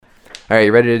All right,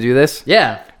 you ready to do this?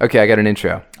 Yeah. Okay, I got an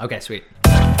intro. Okay, sweet.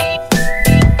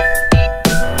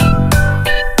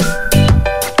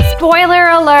 Spoiler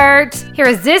alert! Here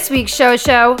is this week's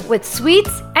show with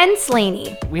Sweets and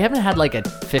Slaney. We haven't had like a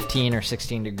 15 or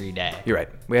 16 degree day. You're right.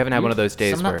 We haven't had one of those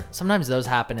days where... Sometimes those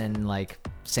happen in like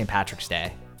St. Patrick's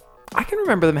Day. I can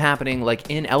remember them happening like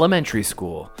in elementary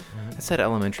school. I said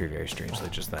elementary very strangely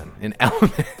just then.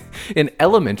 In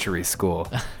elementary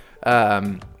school.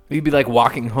 We'd be like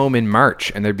walking home in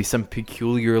March and there'd be some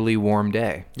peculiarly warm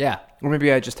day. Yeah. Or maybe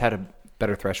I just had a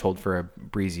better threshold for a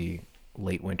breezy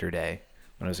late winter day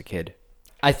when I was a kid.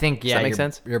 I think, yeah. Does that make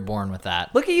sense? You're born with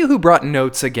that. Look at you who brought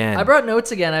notes again. I brought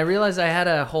notes again. I realized I had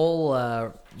a whole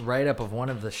write-up of one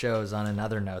of the shows on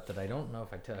another note that I don't know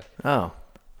if I took. Oh,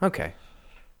 okay.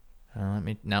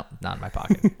 No, not in my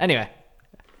pocket. Anyway,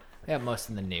 I have most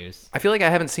of the news. I feel like I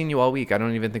haven't seen you all week. I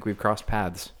don't even think we've crossed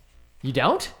paths. You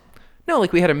don't? No,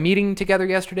 like we had a meeting together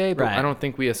yesterday, but Right. I don't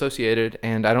think we associated,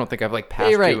 and I don't think I've like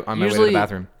passed You're right. you on my way to the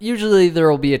bathroom. Usually there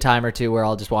will be a time or two where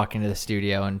I'll just walk into the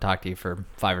studio and talk to you for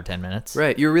 5 or 10 minutes.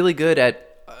 Right. You're really good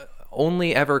at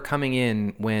only ever coming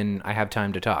in when I have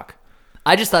time to talk.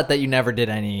 I just thought that you never did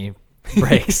any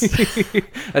breaks.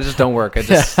 I just don't work. I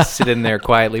just sit in there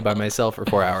quietly by myself for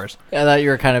 4 hours. I thought you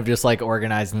were kind of just like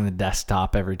organizing the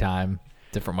desktop every time,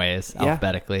 different ways,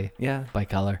 alphabetically, Yeah. by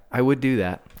color. I would do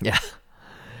that. Yeah.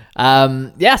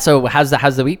 Yeah. So how's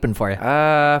the week been for you?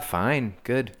 Fine.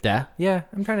 Good. Yeah. Yeah.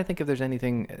 I'm trying to think if there's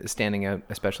anything standing out,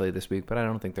 especially this week, but I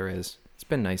don't think there is. It's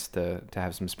been nice to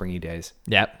have some springy days.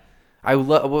 Yep. I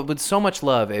would so much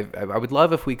love I would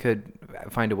love if we could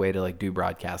find a way to like do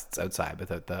broadcasts outside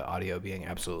without the audio being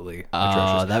absolutely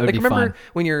atrocious. That would like, be remember fun.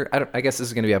 when you're I guess this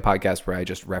is going to be a podcast where I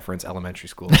just reference elementary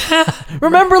school.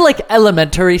 Remember like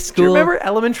elementary Do school? you remember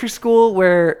elementary school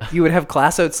where you would have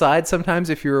class outside sometimes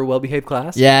if you were a well-behaved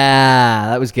class? Yeah,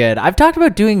 that was good. I've talked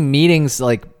about doing meetings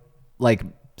like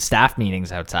staff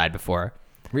meetings outside before.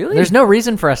 Really? There's no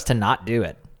reason for us to not do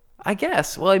it. I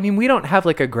guess. Well, I mean, we don't have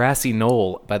like a grassy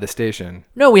knoll by the station.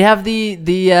 No, we have the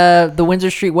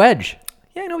Windsor Street Wedge.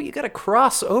 Yeah, I know. You got to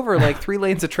cross over like 3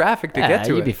 lanes of traffic to get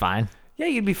to it. You'd be fine. Yeah,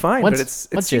 you'd be fine. Once-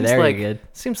 but it once you're seems there, you're like, good.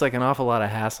 Seems like an awful lot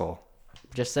of hassle.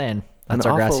 Just saying. That's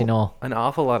our grassy knoll. An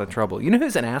awful lot of trouble. You know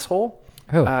who's an asshole?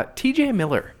 Who? TJ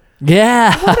Miller.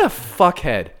 Yeah. What a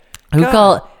fuckhead. Who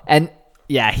God.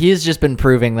 yeah, he has just been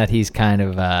proving that he's kind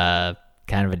of a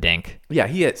dink. Yeah,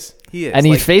 he is. He is. And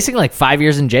he's Like, facing like 5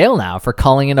 years in jail now for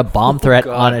calling in a bomb threat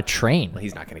God. on a train.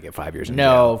 he's not going to get 5 years in No,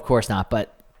 jail. of course not,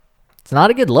 but it's not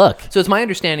a good look. So it's my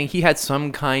understanding he had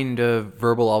some kind of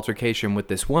verbal altercation with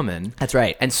this woman. That's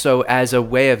right. And so as a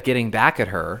way of getting back at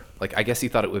her, like I guess he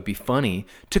thought it would be funny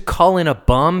to call in a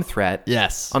bomb threat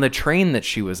Yes. on the train that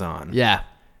she was on. Yeah.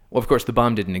 Well, of course the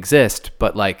bomb didn't exist,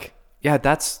 but like, yeah,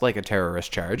 that's like a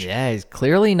terrorist charge. Yeah, he's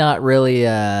clearly not really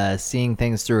seeing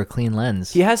things through a clean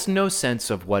lens. He has no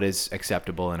sense of what is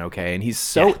acceptable and okay. And he's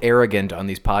so arrogant on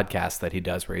these podcasts that he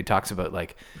does where he talks about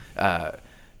like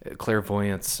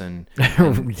clairvoyance and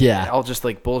Yeah. all just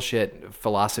like bullshit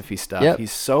philosophy stuff. Yep.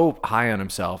 He's so high on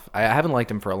himself. I haven't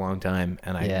liked him for a long time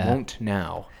and I won't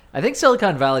now. I think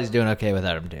Silicon Valley's doing okay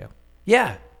without him too.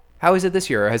 Yeah. How is it this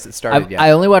year or has it started yet?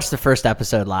 I only watched the first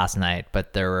episode last night,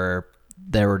 but there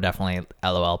were definitely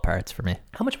LOL parts for me.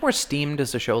 How much more steam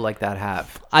does a show like that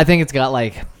have? I think it's got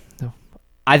like,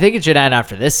 I think it should end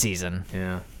after this season,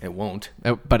 Yeah, it won't.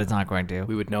 but it's not going to.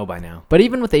 We would know by now. But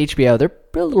even with HBO, they're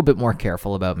a little bit more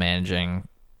careful about managing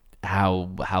how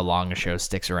long a show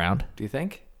sticks around. Do you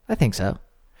think? I think so.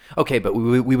 Okay, but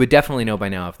we would definitely know by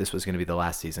now if this was going to be the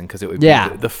last season because it would be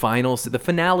the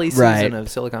finale season of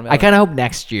Silicon Valley. I kind of hope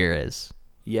next year is.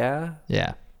 Yeah?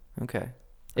 Yeah. Okay.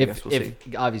 I If guess we'll see.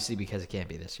 obviously because it can't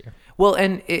be this year. Well,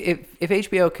 and if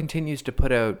HBO continues to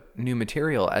put out new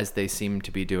material as they seem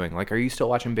to be doing, like, are you still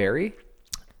watching Barry?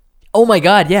 Oh my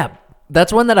God, yeah.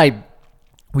 That's one that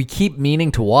we keep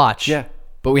meaning to watch. Yeah.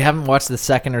 But we haven't watched the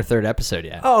second or third episode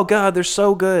yet. Oh, God, they're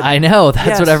so good. I know. That's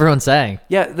Yes. what everyone's saying.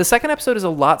 Yeah, the second episode is a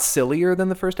lot sillier than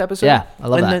the first episode. Yeah, I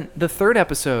love and that. And then the third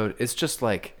episode is just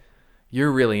like,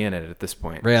 you're really in it at this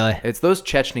point. Really? It's those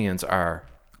Chechnyans are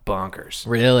bonkers.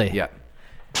 Really? Yeah.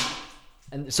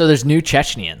 And so there's new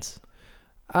Chechnyans.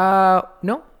 No.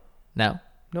 No.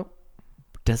 No.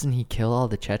 Doesn't he kill all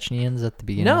the Chechnyans at the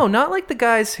beginning? No, not like the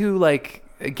guys who, like,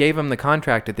 gave him the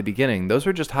contract at the beginning. Those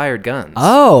were just hired guns.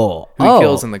 Oh. Who he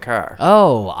kills in the car.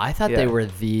 Oh, I thought they Yeah. were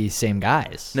the same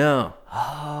guys. No.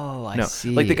 Oh, I No. see.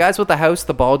 Like the guys with the house,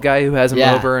 the bald guy who has him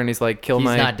Yeah. over and he's like, kill He's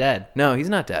my... not dead. No, he's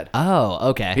not dead. Oh,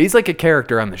 okay. He's like a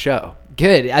character on the show.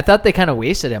 Good. I thought they kind of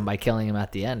wasted him by killing him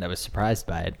at the end. I was surprised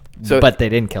by it. But they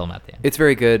didn't kill him at the end. It's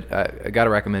very good. I got to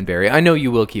recommend Barry. I know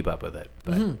you will keep up with it,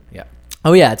 but yeah.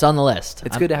 Oh yeah, it's on the list.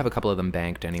 It's good to have a couple of them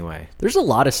banked anyway. There's a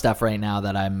lot of stuff right now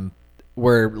that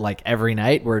we're like every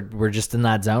night we're just in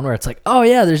that zone where it's like, oh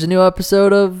yeah, there's a new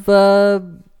episode of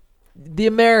The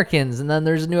Americans, and then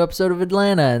there's a new episode of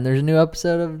Atlanta, and there's a new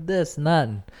episode of this and that.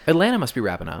 Atlanta must be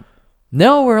wrapping up.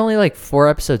 No, we're only like 4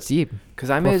 episodes deep. Because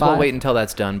I may as well wait until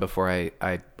that's done before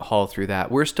I haul through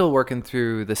that. We're still working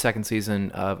through the second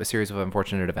season of A Series of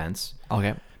Unfortunate Events.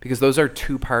 Okay. Because those are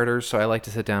 2-parters, so I like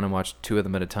to sit down and watch 2 of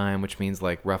them at a time, which means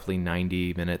like roughly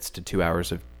 90 minutes to 2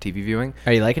 hours of TV viewing.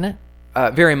 Are you liking it?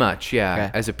 Very much, yeah.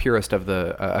 Okay. As a purist of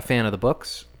a fan of the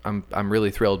books, I'm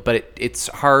really thrilled. But it's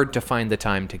hard to find the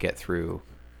time to get through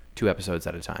 2 episodes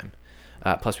at a time.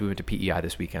 Plus, we went to PEI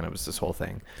this weekend. It was this whole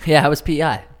thing. Yeah, how was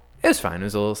PEI? It was fine. It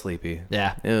was a little sleepy.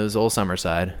 Yeah. It was old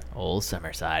Summerside. Old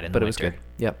Summerside in But the it was winter.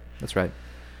 good. Yep, that's right.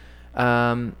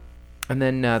 And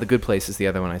then The Good Place is the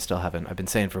other one I still haven't. I've been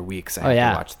saying for weeks I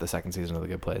have to watch the second season of The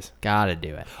Good Place. Gotta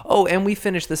do it. Oh, and we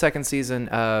finished the second season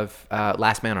of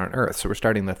Last Man on Earth, so we're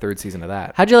starting the 3rd season of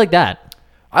that. How'd you like that?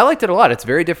 I liked it a lot. It's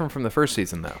very different from the first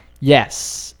season, though.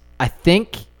 Yes. I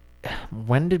think,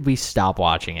 when did we stop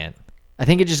watching it? I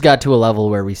think it just got to a level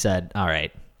where we said, all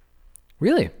right.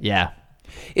 Really? Yeah.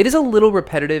 It is a little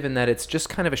repetitive in that it's just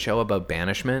kind of a show about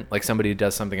banishment. Like somebody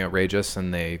does something outrageous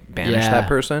and they banish that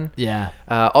person. Yeah.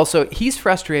 Also, he's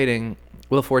frustrating,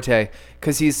 Will Forte,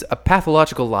 because he's a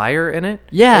pathological liar in it.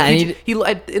 Yeah. Like he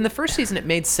in the first season, it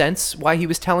made sense why he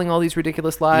was telling all these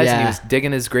ridiculous lies and he was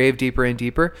digging his grave deeper and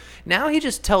deeper. Now he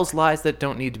just tells lies that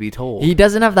don't need to be told. He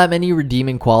doesn't have that many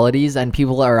redeeming qualities, and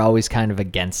people are always kind of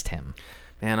against him.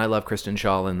 Man, I love Kristen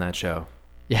Schaal in that show.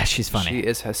 Yeah, she's funny. She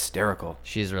is hysterical.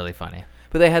 She's really funny.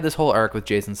 But they had this whole arc with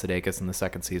Jason Sudeikis in the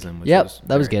second season, which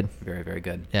was good. Very, very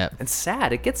good. Yeah. And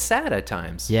sad. It gets sad at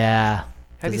times. Yeah.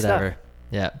 Heavy Does it stuff. ever?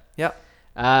 Yeah. Yep.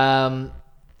 Well,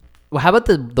 how about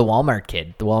the Walmart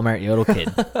kid, the Walmart Yodel kid?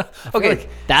 Okay. Like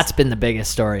that's been the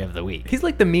biggest story of the week. He's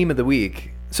like the meme of the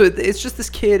week. So it's just this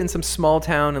kid in some small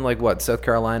town in like what, South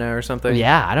Carolina or something?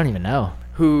 Yeah, I don't even know.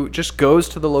 Who just goes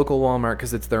to the local Walmart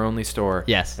because it's their only store.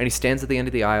 Yes. And he stands at the end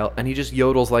of the aisle and he just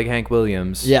yodels like Hank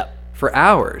Williams. Yep. For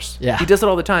hours. Yeah. He does it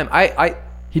all the time.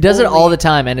 He does it all the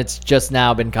time, and it's just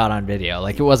now been caught on video.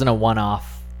 Like it wasn't a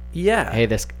one-off. Yeah. Hey,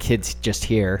 this kid's just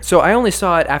here. So I only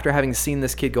saw it after having seen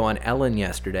this kid go on Ellen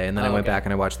yesterday, and then I went back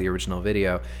and I watched the original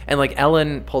video. And like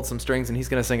Ellen pulled some strings, and he's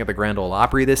going to sing at the Grand Ole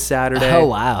Opry this Saturday. Oh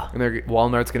wow! And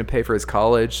Walmart's going to pay for his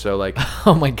college. So like,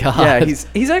 oh my god. Yeah,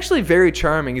 he's actually very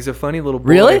charming. He's a funny little boy.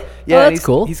 Really? Yeah, oh, that's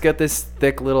cool. He's got this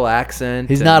thick little accent.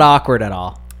 He's not awkward at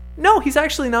all. No, he's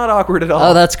actually not awkward at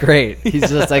all. Oh, that's great. He's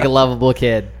just like a lovable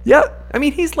kid. Yeah. I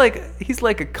mean, he's like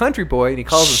a country boy, and he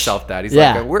calls himself that. He's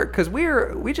like,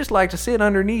 we just like to sit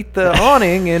underneath the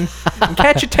awning and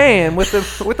catch a tan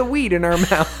with a weed in our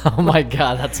mouth. Oh my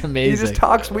god, that's amazing. He just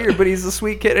talks weird, but he's a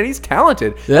sweet kid, and he's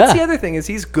talented. Yeah. That's the other thing is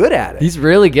he's good at it. He's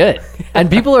really good, and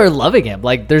people are loving him.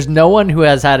 Like, there's no one who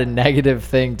has had a negative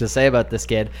thing to say about this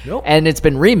kid. Nope. And it's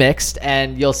been remixed,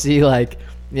 and you'll see like,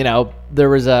 you know, there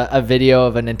was a video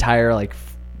of an entire like,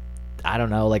 I don't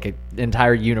know, like an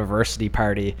entire university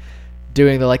party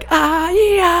doing the like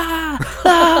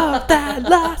love that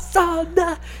last song,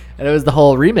 and it was the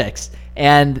whole remix.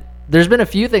 And there's been a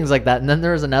few things like that, and then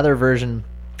there was another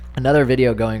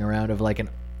video going around of like an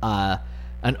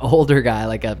older guy,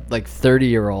 like a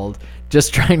 30-year-old,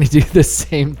 just trying to do the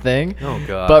same thing. Oh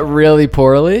god! But really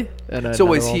poorly. So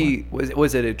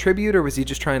was it a tribute, or was he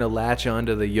just trying to latch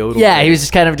onto the yodel? Yeah, he was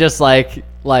just kind of just like,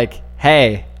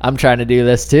 hey, I'm trying to do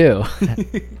this too.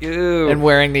 Ew. And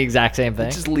wearing the exact same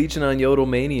thing. Just leeching on yodel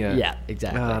mania. Yeah,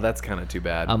 exactly. Oh, that's kind of too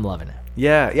bad. I'm loving it.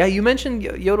 Yeah. You mentioned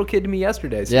Yodel Kid to me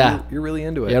yesterday, so Yeah. you're really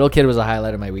into it. Yodel Kid was a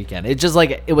highlight of my weekend. It just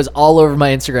like, it was all over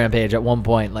my Instagram page at one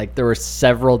point. Like there were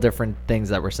several different things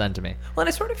that were sent to me. Well, and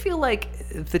I sort of feel like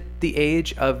the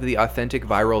age of the authentic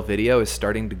viral video is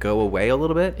starting to go away a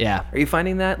little bit. Yeah. Are you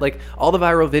finding that? Like all the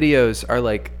viral videos are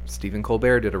like Stephen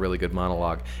Colbert did a really good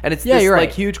monologue, and it's Yeah, this you're like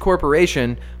right. huge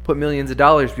corporation put millions of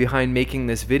dollars behind making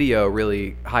this video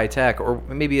really high tech, or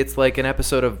maybe it's like an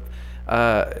episode of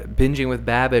Binging with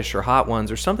Babish or Hot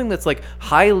Ones or something that's like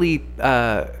highly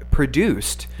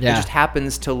produced and Yeah. just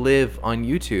happens to live on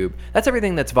YouTube. That's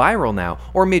everything that's viral now.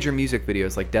 Or major music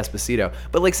videos like Despacito.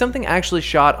 But like something actually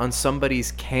shot on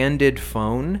somebody's candid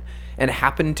phone and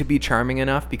happened to be charming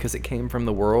enough because it came from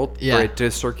the world Yeah. for it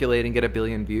to circulate and get 1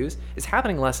 billion views is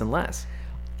happening less and less.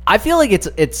 I feel like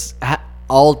it's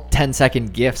all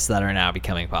 10-second GIFs that are now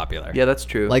becoming popular. Yeah, that's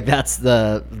true. Like that's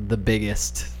the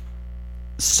biggest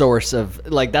source of,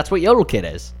 like, that's what Yodel Kid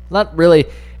is. Not really,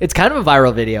 it's kind of a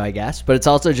viral video, I guess, but it's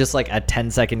also just like a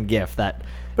 10-second GIF that.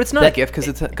 But it's not a GIF because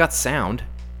it's got sound.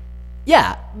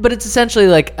 Yeah, but it's essentially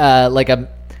like a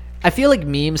I feel like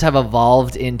memes have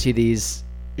evolved into these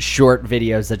short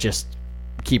videos that just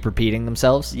keep repeating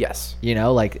themselves. Yes. You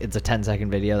know, like it's a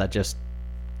 10-second video that just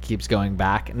keeps going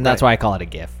back, and that's why I call it a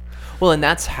GIF. Well, and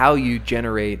that's how you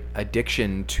generate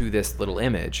addiction to this little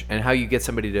image, and how you get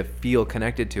somebody to feel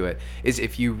connected to it is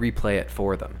if you replay it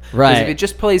for them. Right. Because if it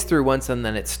just plays through once and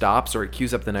then it stops or it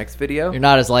queues up the next video, You're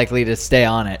not as likely to stay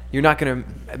on it. you're not going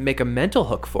to make a mental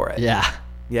hook for it. Yeah.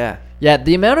 Yeah. Yeah,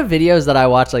 the amount of videos that I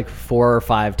watch like 4 or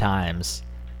 5 times,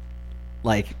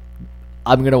 like,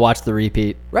 I'm going to watch the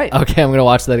repeat. Right. Okay, I'm going to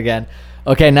watch that again.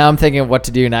 Okay, now I'm thinking of what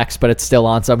to do next, but it's still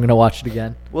on, so I'm going to watch it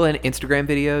again. Well, and Instagram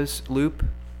videos loop.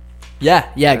 Yeah,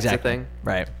 That's exactly. the thing.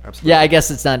 Right. Absolutely. Yeah, I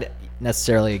guess it's not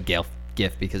necessarily a GIF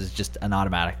because it's just an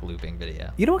automatic looping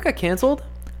video. You know what got canceled?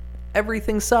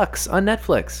 Everything Sucks on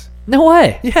Netflix. No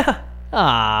way. Yeah.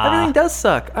 Ah. Everything does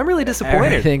suck. I'm really disappointed.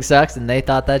 Everything sucks, and they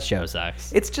thought that show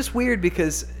sucks. It's just weird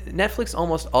because Netflix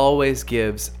almost always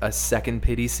gives a second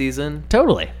pity season.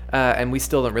 Totally. And we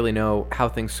still don't really know how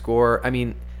things score. I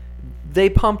mean, they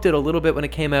pumped it a little bit when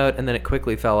it came out, and then it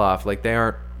quickly fell off. Like, they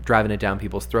aren't driving it down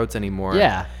people's throats anymore.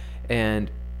 Yeah.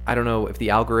 And I don't know if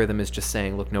the algorithm is just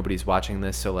saying, look, nobody's watching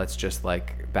this, so let's just,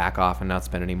 like, back off and not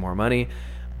spend any more money.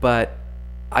 But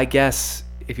I guess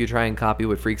if you try and copy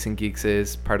what Freaks and Geeks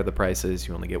is, part of the price is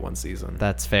you only get one season.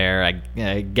 That's fair.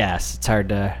 I guess it's hard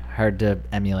to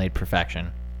emulate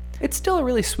perfection. It's still a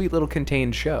really sweet little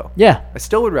contained show. Yeah. I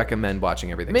still would recommend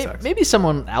watching Everything Sucks. Maybe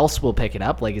someone else will pick it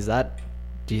up. Like,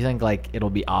 do you think like it'll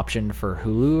be optioned for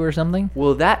Hulu or something?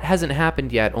 Well, that hasn't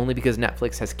happened yet, only because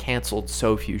Netflix has canceled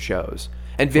so few shows.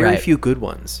 And very Right. few good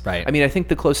ones. Right. I mean, I think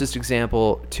the closest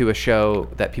example to a show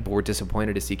that people were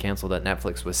disappointed to see canceled at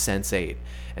Netflix was Sense8.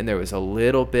 And there was a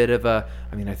little bit of I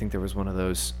think there was one of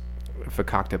those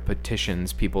Fakakta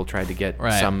petitions. People tried to get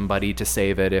Right. somebody to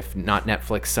save it, if not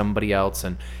Netflix, somebody else,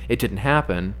 and it didn't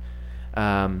happen.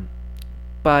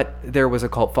 But there was a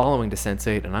cult following to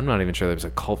Sense8, and I'm not even sure there was a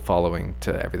cult following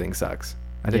to Everything Sucks.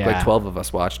 I think like Yeah. 12 of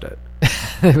us watched it.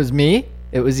 It was me.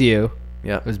 It was you.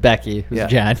 Yeah. It was Becky. It was Yeah.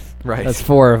 Jen. Right. That's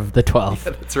 4 of the 12.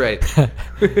 That's right.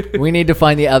 We need to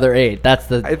find the other 8. That's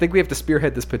the. I think we have to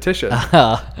spearhead this petition.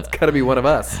 It's got to be one of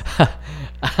us.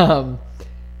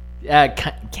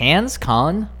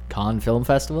 Cannes Film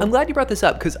Festival. I'm glad you brought this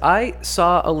up because I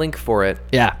saw a link for it.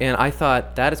 Yeah. And I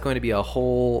thought that is going to be a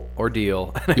whole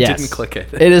ordeal. And I Yes. didn't click it.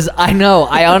 It is. I know.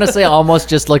 I honestly almost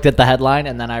just looked at the headline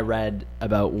and then I read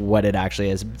about what it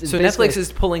actually is. So Netflix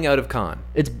is pulling out of Cannes.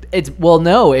 It's well,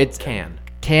 no, it's Cannes.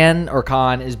 Cannes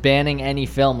is banning any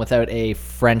film without a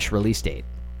French release date.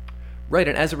 Right,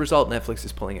 and as a result, Netflix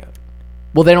is pulling out.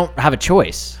 Well, they don't have a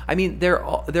choice. I mean, they're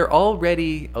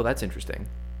already. Oh, that's interesting.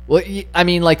 Well, I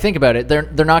mean, like, think about it. They're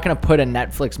not going to put a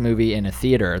Netflix movie in a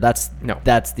theater. That's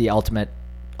the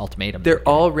ultimatum. They're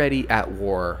already at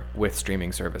war with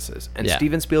streaming services. And Yeah.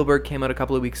 Steven Spielberg came out a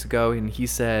couple of weeks ago and he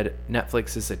said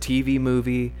Netflix is a TV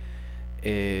movie.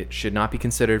 It should not be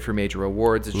considered for major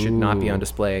awards. It should not be on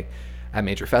display at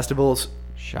major festivals.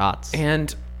 Shots.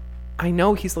 And I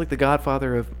know he's like the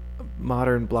godfather of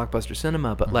modern blockbuster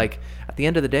cinema, but like at the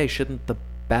end of the day, shouldn't the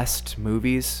best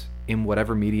movies in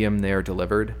whatever medium they're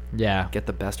delivered Yeah. get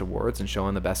the best awards and show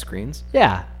on the best screens?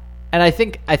 Yeah. And I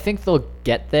think they'll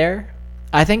get there.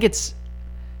 I think it's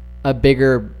a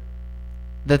bigger.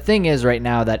 The thing is right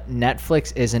now that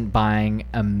Netflix isn't buying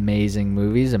amazing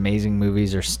movies. Amazing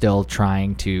movies are still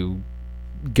trying to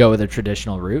go the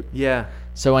traditional route. Yeah.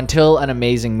 So until an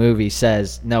amazing movie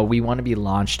says, no, we want to be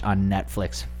launched on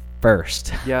Netflix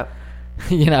first. Yeah.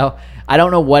 I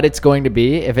don't know what it's going to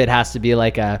be. If it has to be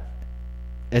like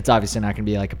it's obviously not going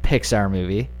to be like a Pixar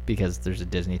movie because there's a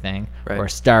Disney thing, Right. or a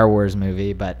Star Wars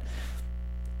movie, but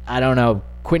I don't know.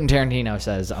 Quentin Tarantino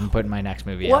says, I'm putting my next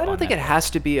movie Well, up I don't on think Netflix. it has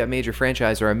to be a major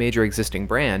franchise or a major existing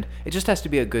brand. It just has to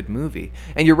be a good movie.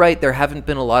 And you're right, there haven't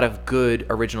been a lot of good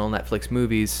original Netflix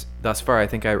movies thus far. I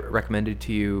think I recommended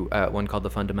to you one called The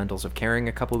Fundamentals of Caring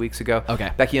a couple weeks ago.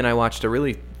 Okay. Becky and I watched a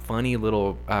really funny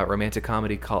little romantic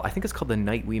comedy I think it's called The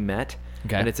Night We Met.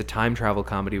 Okay. And it's a time travel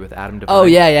comedy with Adam Devine. Oh,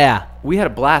 yeah. We had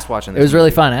a blast watching this. It was really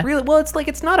movie. fun, eh? Really, well,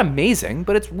 it's not amazing,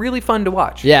 but it's really fun to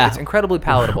watch. Yeah. It's incredibly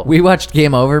palatable. We watched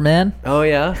Game Over, man. Oh,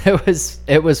 yeah? It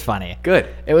was funny. Good.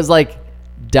 It was like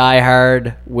Die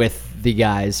Hard with the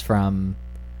guys from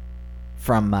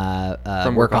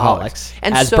Workaholics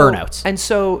as burnouts. And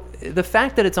so the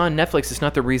fact that it's on Netflix is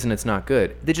not the reason it's not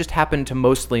good. They just happen to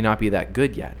mostly not be that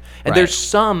good yet. And Right. there's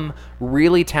some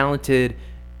really talented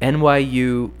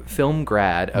NYU film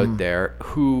grad out there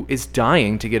who is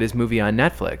dying to get his movie on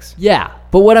Netflix. Yeah,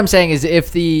 but what I'm saying is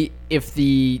if the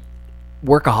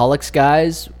Workaholics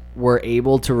guys were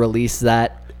able to release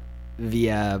that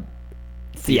via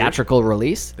theatrical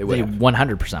release, They would have.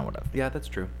 100% would have. Yeah, that's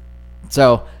true.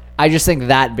 So I just think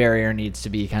that barrier needs to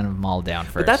be kind of mauled down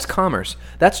first. But that's commerce.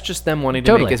 That's just them wanting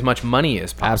to Totally. make as much money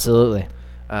as possible. absolutely.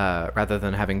 Rather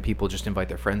than having people just invite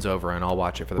their friends over and I'll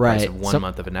watch it for the price Right. of 1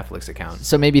 month of a Netflix account.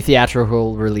 So maybe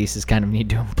theatrical releases kind of need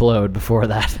to implode before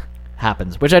that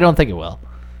happens, which I don't think it will.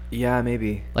 Yeah,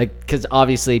 maybe. Like, because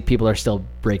obviously people are still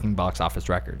breaking box office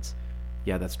records.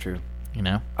 Yeah, that's true. You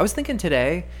know? I was thinking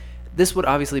today, this would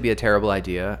obviously be a terrible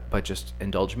idea, but just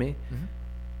indulge me.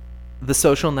 The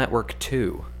Social Network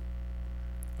 2.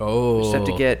 Oh. Just have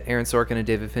to get Aaron Sorkin and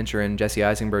David Fincher and Jesse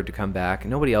Eisenberg to come back.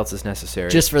 Nobody else is necessary.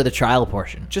 Just for the trial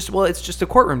portion. Well, it's just a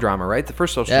courtroom drama, right? The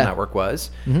first Social Yeah. Network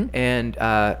was. And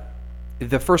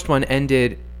the first one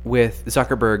ended with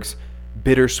Zuckerberg's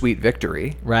bittersweet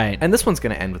victory. Right. And this one's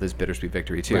going to end with his bittersweet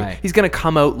victory, too. Right. He's going to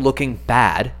come out looking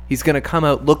bad. He's going to come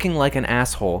out looking like an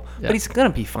asshole, Yeah. but he's going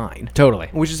to be fine. Totally.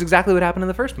 Which is exactly what happened in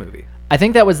the first movie. I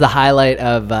think that was the highlight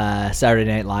of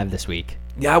Saturday Night Live this week.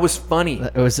 Yeah, it was funny.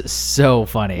 It was so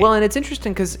funny. Well, and it's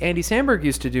interesting because Andy Samberg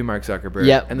used to do Mark Zuckerberg.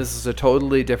 Yep. And this is a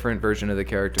totally different version of the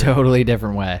character. Totally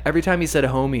different way. Every time he said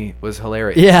homie was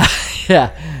hilarious. Yeah,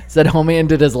 yeah. Said homie and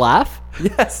did his laugh.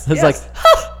 Yes. It was like,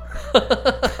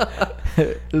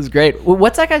 it was great.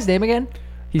 What's that guy's name again?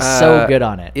 He's so good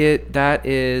on it. That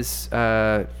is,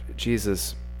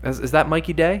 Jesus. Is that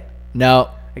Mikey Day? No.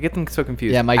 I get them so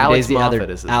confused. Yeah, Mike Alex Day's the Moffat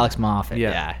other. is his Alex name. Moffat. Yeah.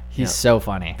 Yeah. He's Yeah. so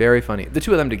funny. Very funny. The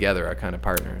two of them together are kind of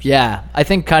partners. Yeah. I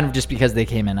think kind of just because they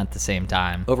came in at the same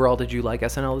time. Overall, did you like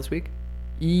SNL this week?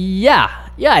 Yeah.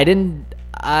 Yeah, I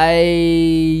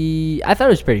thought it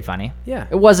was pretty funny. Yeah.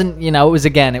 It wasn't,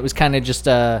 it was kind of just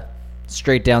a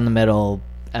straight down the middle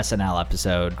SNL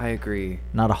episode. I agree.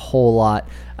 Not a whole lot.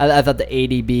 I thought the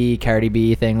ADB, Cardi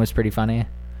B thing was pretty funny.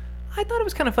 I thought it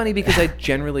was kind of funny because I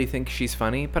generally think she's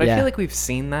funny, but I Yeah. feel like we've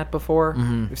seen that before.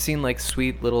 We've seen like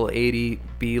sweet little 80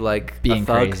 be like Being a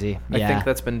thug. crazy. I Yeah. think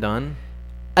that's been done.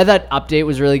 I thought Update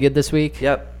was really good this week.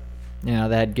 Yep. They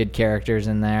had good characters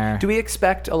in there. Do we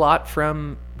expect a lot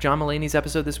from John Mulaney's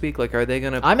episode this week? Like, are they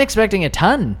gonna? I'm expecting a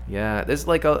ton. Yeah, there's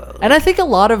like a. And I think a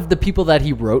lot of the people that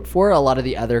he wrote for, a lot of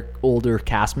the other older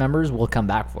cast members will come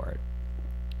back for it.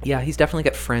 Yeah, he's definitely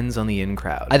got friends on the in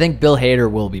crowd. I think Bill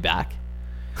Hader will be back.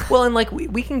 Well, and like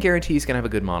we can guarantee he's gonna have a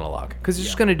good monologue because he's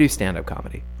just gonna do stand-up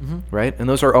comedy, right? And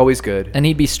those are always good. And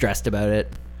he'd be stressed about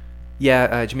it.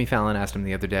 Yeah, Jimmy Fallon asked him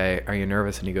the other day, "Are you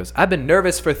nervous?" And he goes, "I've been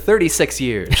nervous for 36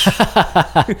 years,"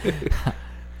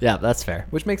 Yeah, that's fair.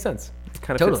 which makes sense. It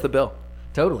kind of Totally. fits the bill.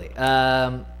 Totally.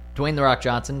 Dwayne The Rock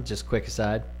Johnson, just quick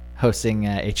aside, hosting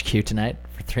HQ tonight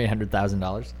for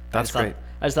 $300,000. That's great.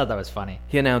 I just thought that was funny.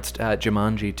 He announced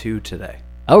Jumanji 2 today.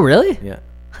 Oh, really? Yeah.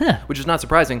 Huh. Which is not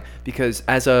surprising because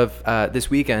as of this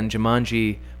weekend,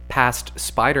 Jumanji passed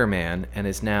Spider-Man and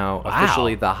is now Wow.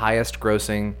 officially the highest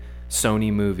grossing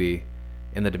Sony movie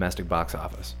in the domestic box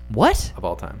office What? of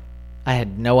all time. I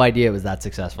had no idea it was that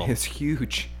successful. It's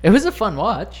huge. It was a fun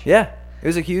watch. Yeah. It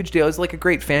was a huge deal. It was like a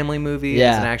great family movie.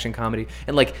 Yeah. It's an action comedy.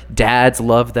 And like dads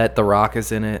love that The Rock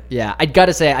is in it. Yeah, I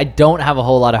gotta say, I don't have a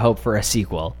whole lot of hope for a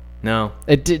sequel. No.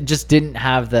 It just didn't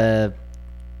have the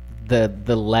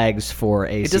legs for a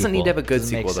sequel. It doesn't need to have a good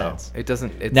Doesn't make sequel, though. sense. It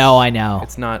doesn't. It's, No, I know.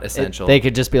 It's not essential. They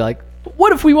could just be like,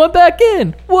 what if we went back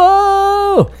in?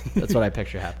 Whoa! That's what I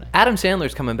picture happening. Adam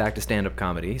Sandler's coming back to stand-up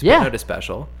comedy. He's Yeah. putting out a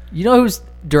special. You know who's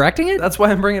directing it? That's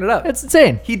why I'm bringing it up. That's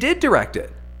insane. He did direct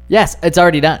it. Yes, it's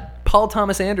already done. Paul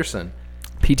Thomas Anderson,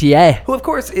 PTA. who of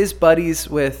course is buddies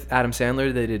with Adam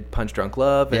Sandler. They did Punch Drunk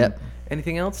Love. And Yep.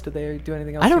 anything else? Did they do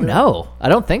anything else? I don't together? know. I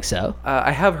don't think so.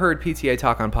 I have heard PTA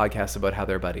talk on podcasts about how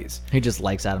they're buddies. He just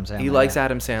likes Adam Sandler. He likes yeah.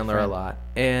 Adam Sandler a lot,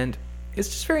 and it's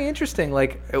just very interesting.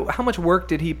 Like, how much work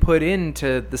did he put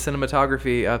into the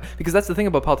cinematography of? Because that's the thing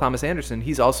about Paul Thomas Anderson.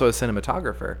 He's also a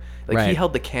cinematographer. Like, he Right.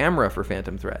 held the camera for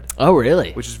Phantom Thread, Oh,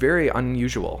 really? which is very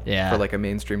unusual Yeah. for like a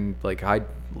mainstream, like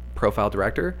high-profile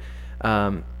director.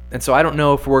 And so I don't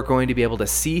know if we're going to be able to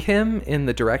see him in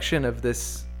the direction of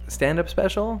this stand-up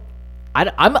special.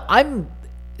 I'm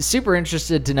super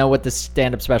interested to know what this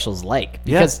stand-up special is like.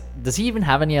 Because does he even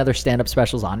have any other stand-up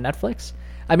specials on Netflix?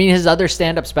 I mean, his other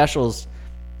stand-up specials,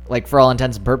 like for all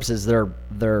intents and purposes, they're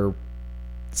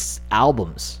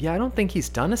albums. Yeah, I don't think he's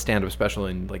done a stand-up special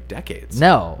in like decades.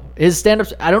 No, his stand-up.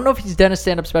 I don't know if he's done a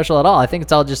stand-up special at all. I think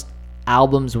it's all just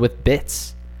albums with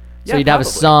bits. So Yeah, he'd have a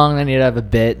probably. song, then he'd have a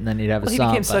bit, and then he'd have Well, a he song.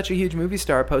 became but- such a huge movie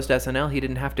star post SNL. He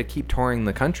didn't have to keep touring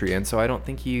the country, and so I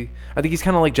think he's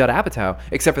kind of like Judd Apatow,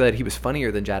 except for that he was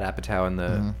funnier than Judd Apatow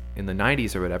in the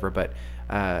 '90s or whatever. But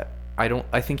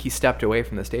I think he stepped away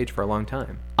from the stage for a long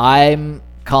time. I'm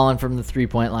calling from the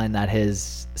 3-point line that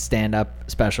his stand-up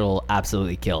special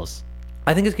absolutely kills.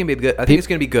 I think it's gonna be good. I think it's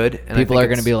gonna be good. And People are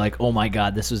gonna be like, "Oh my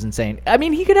god, this was insane." I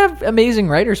mean, he could have amazing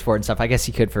writers for it and stuff. I guess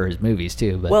he could for his movies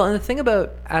too. But Well, and the thing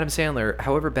about Adam Sandler,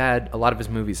 however bad a lot of his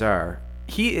movies are,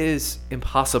 he is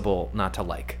impossible not to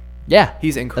like. yeah,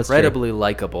 He's that's true. incredibly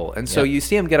likable, and so Yeah. you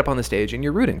see him get up on the stage, and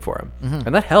you're rooting for him,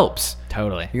 and that helps.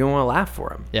 Totally. You're gonna want to laugh for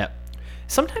him. Yeah.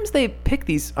 Sometimes they pick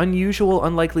these unusual,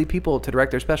 unlikely people to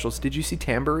direct their specials. Did you see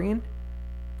Tambourine?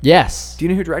 Yes. Do you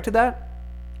know who directed that?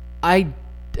 I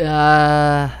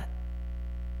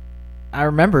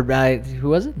remembered. Who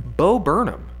was it? Bo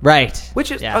Burnham. Right.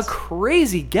 Which is Yes. a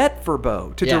crazy get for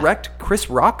Bo to Yeah. direct Chris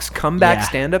Rock's comeback Yeah.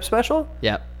 stand-up special.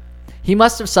 Yep. He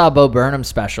must have saw Bo Burnham's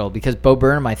special because Bo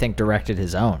Burnham, I think, directed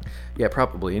his own. Yeah,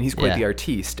 probably. And he's quite Yeah. the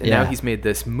artiste. And Yeah. now he's made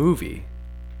this movie.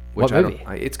 What I movie?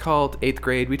 It's called 8th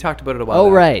Grade. We talked about it a while Oh,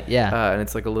 back. right. Yeah. And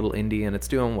it's like a little indie, and it's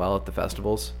doing well at the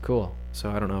festivals. Cool. So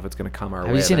I don't know if it's going to come our way.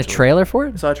 Have you seen a eventually. trailer for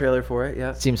it? I saw a trailer for it,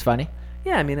 yeah. Seems funny.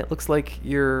 Yeah, I mean, it looks like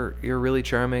your really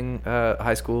charming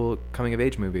high school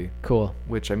coming-of-age movie, Cool.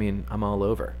 which, I mean, I'm all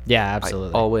over. Yeah, I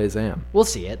absolutely. always am. We'll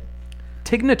see it.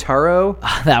 Tig Notaro.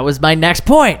 That was my next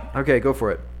point. Okay, go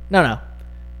for it. No.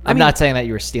 I'm mean- not saying that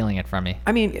you were stealing it from me.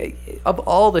 I mean, of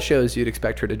all the shows you'd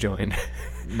expect her to join,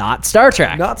 Not Star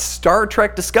Trek. not Star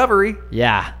Trek Discovery.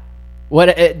 Yeah.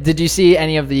 What did you see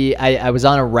any of the? I was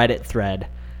on a Reddit thread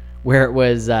where it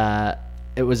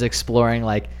was exploring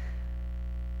like,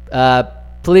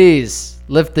 please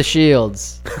lift the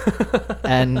shields,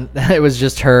 and it was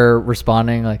just her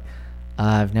responding like,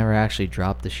 I've never actually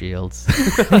dropped the shields.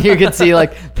 You could see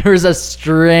like there was a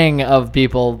string of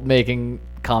people making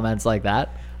comments like that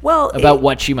Well, about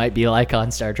what she might be like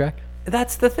on Star Trek.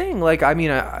 that's the thing. Like, I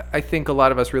mean, I think a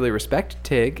lot of us really respect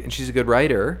Tig, and she's a good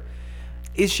writer.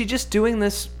 Is she just doing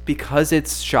this because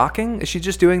it's shocking? Is she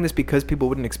just doing this because people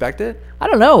wouldn't expect it? I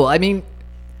don't know. I mean,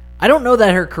 I don't know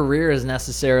that her career is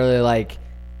necessarily like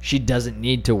she doesn't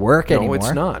need to work anymore. No,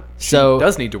 it's not. She So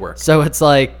does need to work. So it's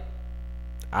like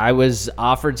I was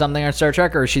offered something on Star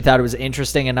Trek, or she thought it was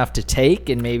interesting enough to take,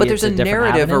 and maybe But there's it's a a different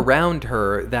narrative avenue. around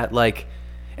her that, like,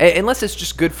 unless it's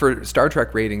just good for Star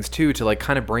Trek ratings too, to like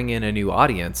kind of bring in a new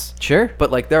audience. Sure.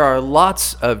 But like, there are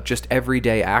lots of just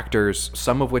everyday actors,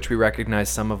 some of which we recognize,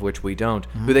 some of which we don't,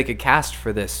 who they could cast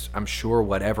for this, I'm sure,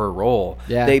 whatever role.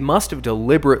 Yeah. They must have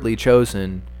deliberately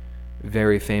chosen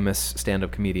very famous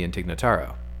stand-up comedian Tig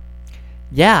Notaro.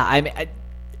 Yeah, I mean,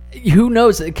 who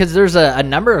knows? Because there's a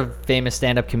number of famous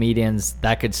stand-up comedians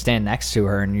that could stand next to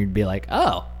her, and you'd be like,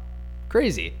 oh,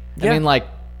 crazy. Yeah. I mean, like,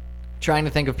 trying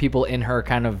to think of people in her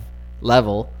kind of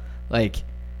level, like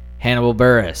Hannibal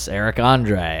Buress, Eric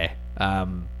Andre, I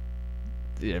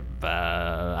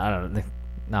don't know,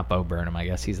 not Bo Burnham, I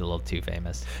guess. He's a little too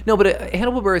famous. No, but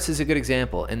Hannibal Buress is a good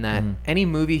example in that any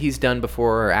movie he's done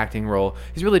before or acting role,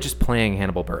 he's really just playing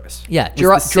Hannibal Buress. Yeah, It's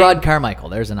the same- Gerard Carmichael.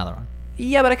 There's another one.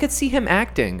 Yeah, but I could see him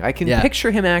acting. I can Yeah.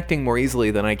 picture him acting more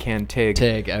easily than I can Tig,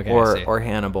 Tig, okay, I see. or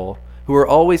Hannibal, who are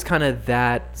always kind of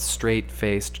that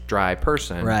straight-faced, dry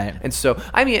person. Right. And so,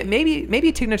 I mean,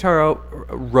 maybe Tig Notaro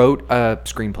wrote a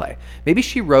screenplay. Maybe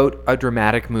she wrote a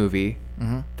dramatic movie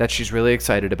that she's really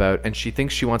excited about, and she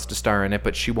thinks she wants to star in it,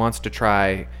 but she wants to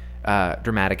try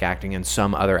dramatic acting in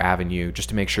some other avenue just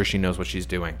to make sure she knows what she's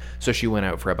doing. So she went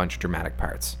out for a bunch of dramatic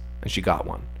parts, and she got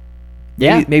one.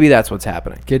 Yeah, Maybe that's what's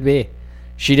happening. could be.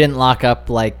 She didn't lock up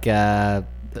like the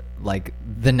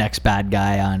next bad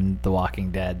guy on The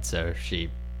Walking Dead, so she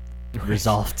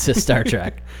resolved to Star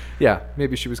Trek. Yeah,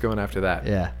 maybe she was going after that.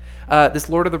 Yeah. This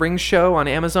Lord of the Rings show on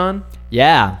Amazon.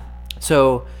 Yeah.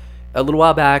 So a little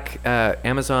while back,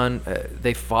 Amazon,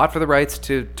 they fought for the rights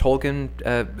to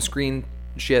Tolkien screen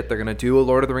shit. They're going to do a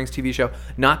Lord of the Rings TV show.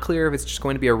 Not clear if it's just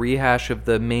going to be a rehash of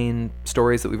the main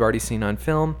stories that we've already seen on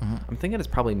film. I'm thinking it's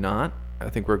probably not. I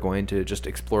think we're going to just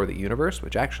explore the universe,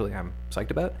 which actually I'm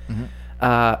psyched about.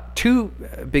 Two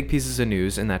big pieces of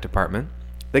news in that department.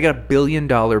 They got $1 billion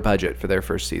budget for their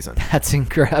first season. That's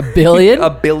incredible. $1 billion?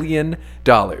 $1 billion.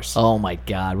 Oh my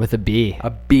God, with a B. A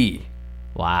B.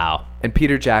 Wow. And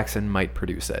Peter Jackson might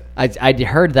produce it. I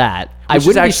heard that. I Which is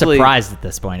wouldn't actually- be surprised at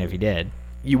this point if he did.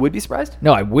 You would be surprised?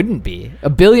 No, I wouldn't be.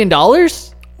 $1 billion?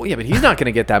 Well, yeah, but he's not going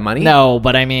to get that money. No,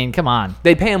 but I mean, come on.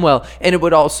 They'd pay him well, and it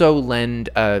would also lend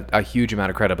a huge amount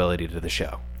of credibility to the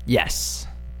show. Yes.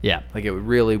 Yeah. Like, it would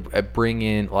really bring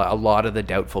in a lot of the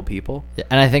doubtful people.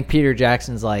 And I think Peter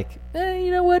Jackson's like, you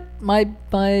know what?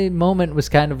 My moment was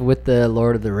kind of with the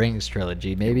Lord of the Rings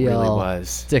trilogy. Maybe really I'll was.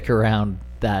 stick around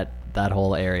that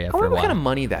whole area I for a wonder what while. kind of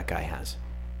money that guy has.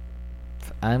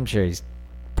 I'm sure he's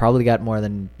probably got more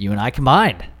than you and I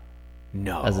combined.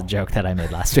 No. As a joke that I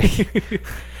made last week.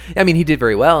 I mean, he did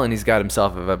very well, and he's got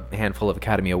himself a handful of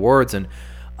Academy Awards, and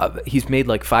he's made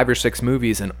like 5 or 6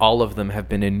 movies, and all of them have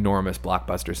been enormous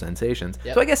blockbuster sensations.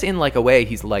 Yep. So I guess in like a way,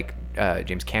 he's like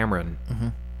James Cameron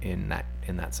in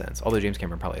that sense. Although James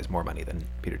Cameron probably has more money than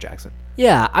Peter Jackson.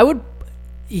 Yeah, I would.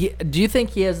 Do you think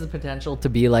he has the potential to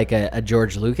be like a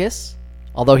George Lucas?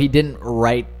 Although he didn't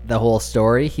write the whole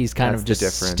story, he's kind That's of the just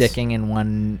difference. sticking in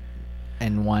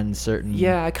one certain.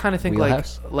 Yeah, I kind of think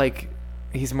wheelhouse? like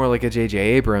he's more like a J.J.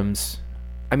 Abrams.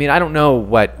 I mean, I don't know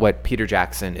what Peter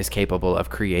Jackson is capable of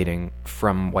creating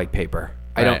from white paper.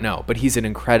 I don't Right. know, but he's an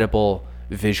incredible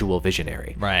visual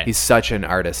visionary. Right. He's such an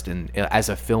artist and as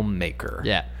a filmmaker.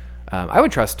 Yeah. I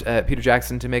would trust Peter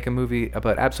Jackson to make a movie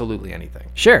about absolutely anything.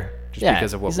 Sure. Just Yeah,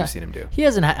 because of what he's we've not- seen him do. He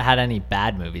hasn't had any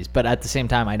bad movies, but at the same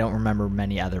time, I don't remember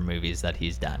many other movies that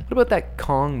he's done. What about that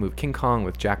Kong movie, King Kong,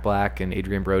 with Jack Black and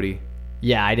Adrian Brody?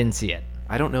 Yeah, I didn't see it.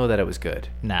 I don't know that it was good.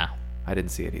 Nah. I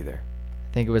didn't see it either.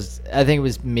 I think it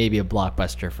was maybe a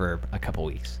blockbuster for a couple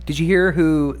weeks. Did you hear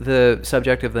who the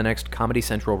subject of the next Comedy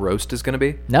Central roast is going to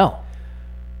be? No.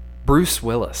 Bruce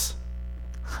Willis.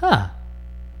 Huh.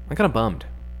 I'm kind of bummed.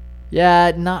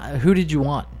 Yeah, not. Who did you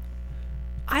want?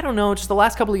 I don't know. Just the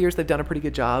last couple of years, they've done a pretty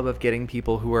good job of getting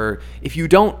people who are, if you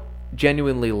don't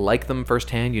genuinely like them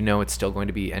firsthand, you know it's still going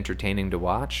to be entertaining to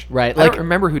watch. Right, I like- don't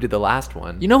remember who did the last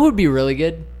one. You know who would be really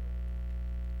good?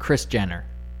 Kris Jenner.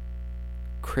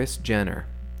 Kris Jenner.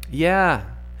 Yeah.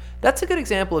 That's a good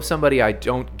example of somebody I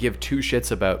don't give 2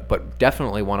 shits about, but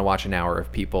definitely want to watch an hour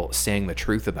of people saying the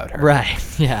truth about her.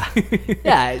 Right. Yeah.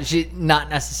 Yeah. She's not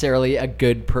necessarily a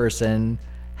good person.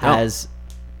 Has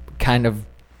kind of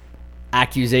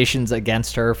accusations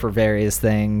against her for various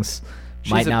things.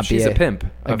 She's a pimp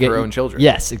of her own children.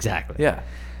 Yes, exactly. Yeah.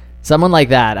 Someone like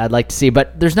that I'd like to see,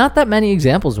 but there's not that many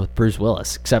examples with Bruce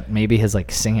Willis, except maybe his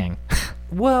like singing.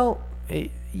 Well,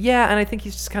 yeah, and I think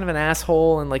he's just kind of an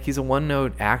asshole, and like he's a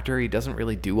one-note actor. He doesn't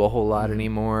really do a whole lot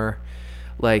anymore.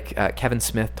 Like Kevin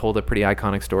Smith told a pretty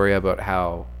iconic story about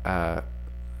how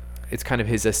it's kind of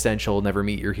his essential never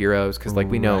meet your heroes, because like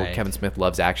we know Right. Kevin Smith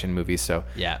loves action movies, so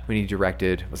Yeah. when he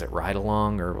directed, was it Ride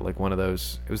Along or like one of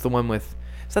those? It was the one with,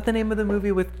 is that the name of the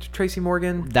movie with Tracy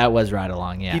Morgan? That was Ride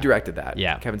Along, yeah. He directed that.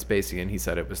 Yeah. Kevin Spacey, and he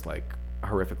said it was like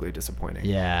horrifically disappointing.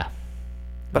 Yeah.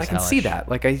 But I can see hellish. that.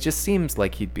 Like, he just seems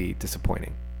like he'd be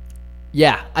disappointing.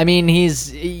 Yeah. I mean,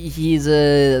 he's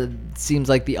seems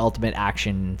like the ultimate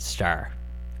action star.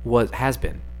 Has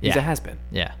been. He's Yeah. a has-been.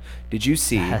 Yeah. Did you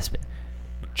see Has been.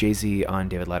 Jay-Z on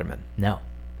David Letterman? No.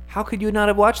 How could you not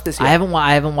have watched this yet? I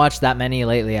haven't watched that many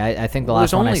lately. I think the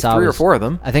last there's one I only saw 3 or was 4 of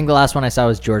them. I think the last one I saw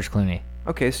was George Clooney.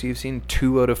 Okay, so you've seen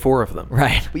 2 out of 4 of them.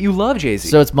 Right. But you love Jay-Z.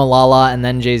 So it's Malala and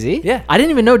then Jay-Z? Yeah. I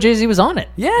didn't even know Jay-Z was on it.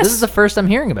 Yes. This is the first I'm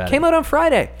hearing about Came it. out on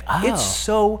Friday. Oh. It's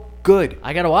so good.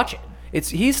 I got to watch it.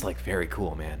 He's like very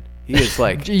cool, man. He is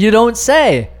like, You don't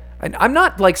say. and I'm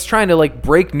not like trying to like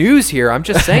break news here. I'm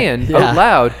just saying Yeah. out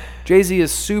loud, Jay-Z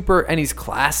is super, and he's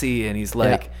classy, and he's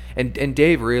like, and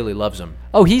Dave really loves him.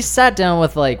 Oh, he's sat down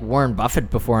with like Warren Buffett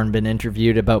before and been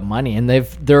interviewed about money, and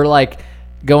they're like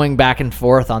going back and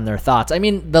forth on their thoughts. I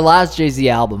mean, the last Jay-Z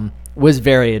album was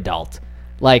very adult.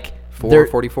 Like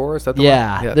 444, is that the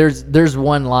yeah, one? there's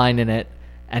one line in it,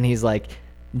 and he's like,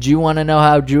 "Do you want to know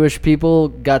how Jewish people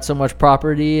got so much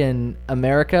property in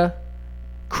America?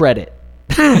 Credit."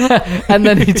 And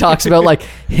then he talks about like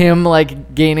him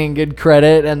like gaining good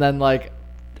credit, and then like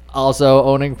also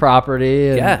owning property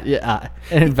and and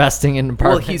investing in Well,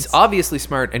 apartments. he's obviously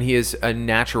smart, and he is a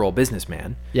natural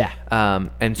businessman. Yeah.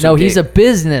 And so No, he's a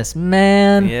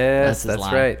businessman. Yes, his that's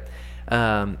line.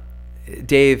 right.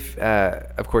 Dave,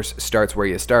 of course, starts where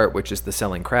you start, which is the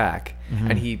selling crack. Mm-hmm.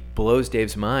 And he blows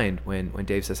Dave's mind when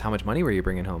Dave says, "How much money were you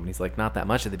bringing home?" And he's like, "Not that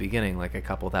much at the beginning, like a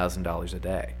couple $1,000s a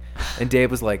day." And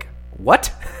Dave was like,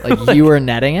 "What?" Like you were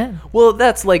netting it? Well,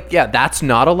 that's like, yeah, that's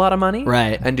not a lot of money.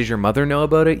 Right. And did your mother know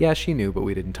about it? Yeah, she knew, but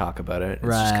we didn't talk about it. It's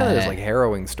just kind of this Right. like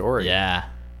harrowing story. Yeah.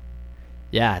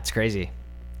 Yeah, it's crazy.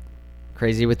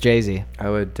 Crazy with Jay-Z. I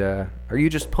would, are you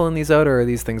just pulling these out, or are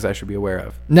these things I should be aware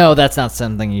of? No, that's not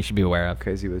something you should be aware of.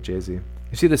 Crazy with Jay-Z. You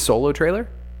see the Solo trailer?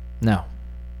 No.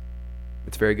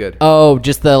 It's very good. Oh,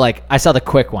 just the like I saw the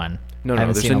quick one. No, I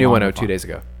haven't there's seen a new one longer out 2 days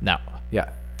ago. No.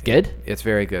 Yeah. Good? It's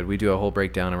very good. We do a whole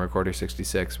breakdown on Recorder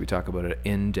 66. We talk about it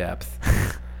in depth.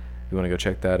 You want to go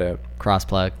check that out. Cross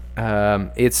plug.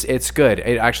 It's good.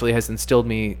 It actually has instilled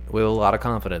me with a lot of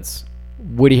confidence.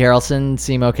 Woody Harrelson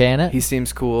seem okay in it? He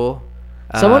seems cool.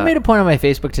 Someone made a point on my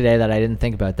Facebook today that I didn't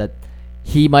think about, that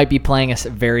he might be playing a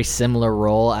very similar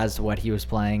role as what he was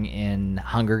playing in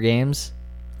Hunger Games.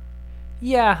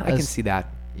 Yeah, I can As- see that.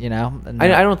 You know? And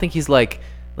I don't think he's like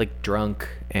like drunk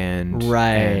and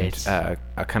Right. and,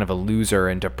 a kind of a loser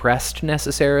and depressed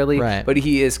necessarily, Right. but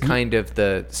he is kind of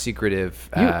the secretive.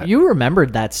 You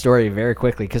remembered that story very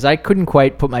quickly because I couldn't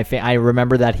quite put my I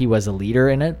remember that he was a leader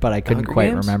in it, but I couldn't Hunger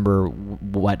quite Games? remember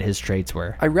what his traits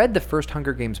were. I read the first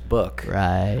Hunger Games book.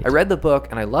 Right. I read the book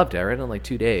and I loved it. I read it in like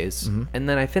 2 days, Mm-hmm. and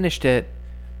then I finished it.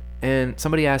 And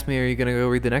somebody asked me, "Are you gonna go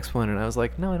read the next one?" And I was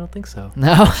like, "No, I don't think so."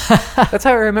 No. That's how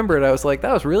I remember it. I was like,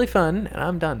 "That was really fun," and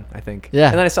I'm done. I think. Yeah.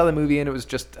 And then I saw the movie, and it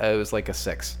was like a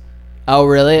 6. Oh,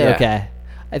 really? Yeah. Okay.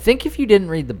 I think if you didn't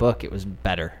read the book, it was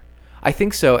better. I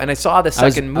think so. And I saw the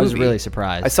second movie. I was really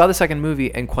surprised. I saw the second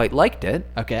movie and quite liked it,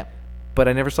 Okay. but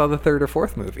I never saw the third or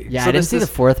fourth movie. Yeah, So I didn't there's see the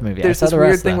fourth movie. I There's saw this the weird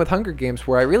rest, thing though. with Hunger Games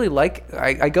where I really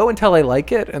I go until I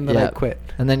like it, and then I Yeah. quit.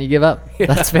 And then you give up.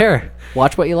 That's fair.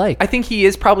 Watch what you like. I think he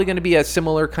is probably going to be a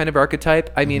similar kind of archetype.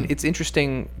 I mean, Mm-hmm. it's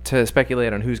interesting to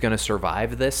speculate on who's going to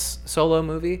survive this solo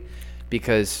movie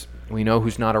because we know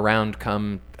who's not around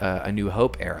come A New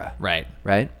Hope era. Right.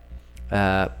 Right?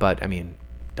 But, I mean,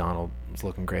 Donald's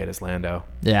looking great as Lando.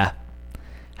 Yeah.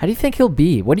 How do you think he'll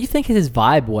be? What do you think his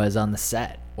vibe was on the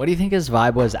set? What do you think his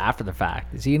vibe was after the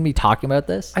fact? Is he going to be talking about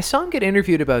this? I saw him get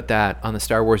interviewed about that on the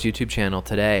Star Wars YouTube channel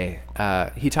today.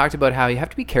 He talked about how you have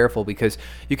to be careful because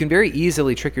you can very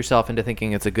easily trick yourself into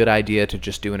thinking it's a good idea to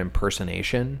just do an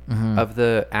impersonation of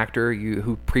the actor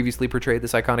who previously portrayed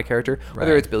this iconic character,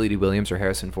 whether Right. it's Billy D. Williams or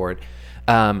Harrison Ford.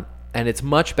 And it's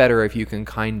much better if you can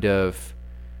kind of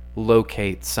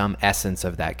locate some essence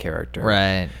of that character.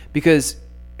 Right. Because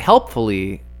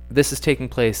helpfully, this is taking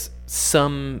place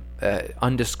some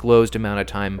undisclosed amount of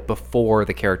time before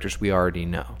the characters we already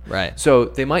know. Right. So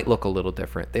they might look a little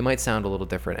different. They might sound a little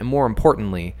different. And more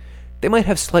importantly, they might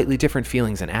have slightly different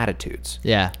feelings and attitudes.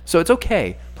 Yeah. So it's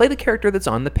okay. Play the character that's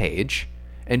on the page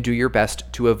and do your best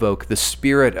to evoke the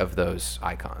spirit of those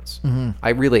icons. I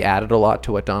really added a lot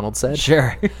to what Donald said.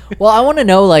 Sure. Well, I want to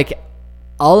know, like,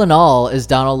 all in all, is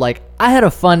Donald like, I had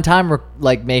a fun time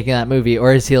like making that movie,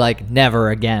 or is he like, never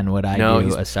again would I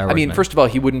do a Star Wars I mean, movie? first of all,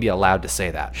 he wouldn't be allowed to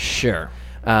say that. Sure.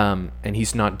 And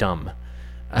he's not dumb.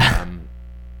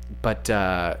 But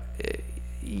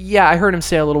yeah, I heard him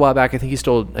say a little while back. I think he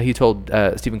told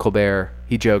Stephen Colbert.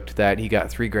 He joked that he got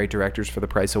 3 great directors for the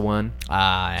price of one.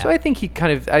 Yeah. So I think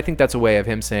I think that's a way of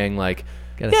him saying like,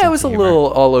 Got a yeah, it sense was a of humor. little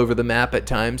all over the map at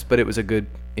times, but it was a good,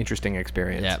 interesting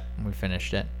experience. Yep, we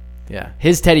finished it. Yeah.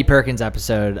 His Teddy Perkins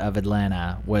episode of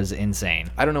Atlanta was insane.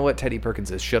 I don't know what Teddy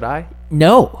Perkins is. Should I?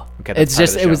 No. Okay, that's it's part of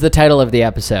just, the it was show. the title of the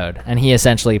episode, and he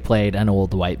essentially played an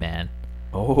old white man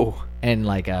Oh. in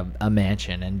like a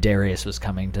mansion, and Darius was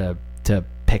coming to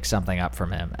pick something up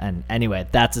from him. And anyway,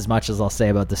 that's as much as I'll say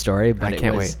about the story, but I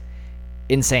can't it was wait.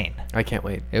 insane. I can't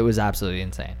wait. It was absolutely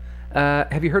insane.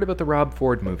 Have you heard about the Rob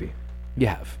Ford movie? You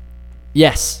have.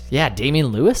 Yes. Yeah, Damian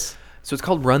Lewis? So it's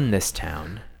called Run This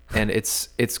Town, and it's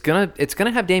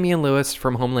gonna have Damian Lewis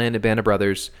from Homeland and Band of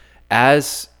Brothers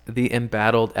as the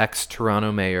embattled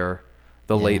ex-Toronto mayor,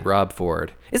 the late Rob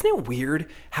Ford. Isn't it weird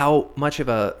how much of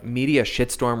a media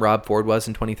shitstorm Rob Ford was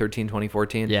in 2013,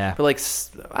 2014? Yeah. For like,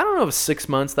 I don't know if 6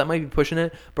 months, that might be pushing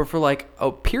it, but for like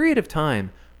a period of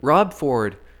time, Rob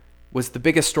Ford was the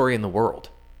biggest story in the world.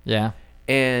 Yeah.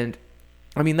 And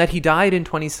I mean, that he died in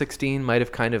 2016 might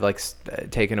have kind of like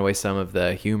taken away some of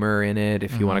the humor in it,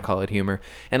 if you want to call it humor.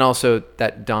 And also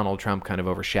that Donald Trump kind of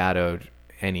overshadowed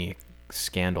any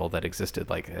scandal that existed.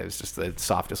 Like, it was just the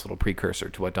softest little precursor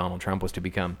to what Donald Trump was to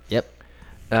become. Yep.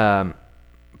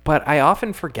 But I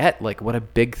often forget like what a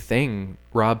big thing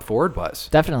Rob Ford was.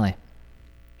 Definitely.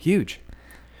 Huge.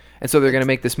 And so they're going to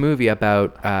make this movie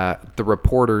about the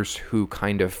reporters who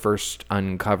kind of first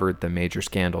uncovered the major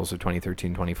scandals of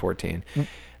 2013, 2014.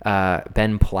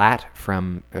 Ben Platt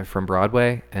from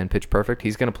Broadway and Pitch Perfect,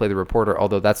 he's going to play the reporter,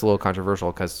 although that's a little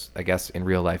controversial because I guess in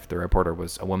real life the reporter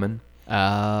was a woman. Oh,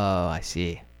 I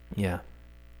see. Yeah.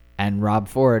 And Rob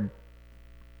Ford,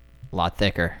 a lot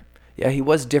thicker. Yeah, he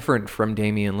was different from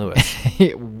Damian Lewis.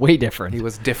 Way different. He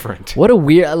was different. What a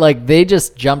weird, like, they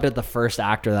just jumped at the first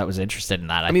actor that was interested in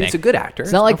that. I mean, think. it's a good actor.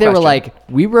 It's not like no they were question. like,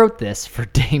 we wrote this for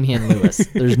Damian Lewis.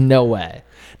 There's no way.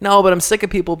 No, but I'm sick of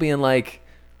people being like,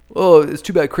 oh, it's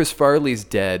too bad Chris Farley's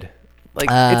dead. Like,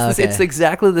 it's okay.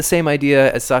 exactly the same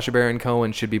idea as Sacha Baron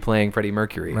Cohen should be playing Freddie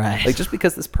Mercury. Right. Like, just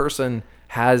because this person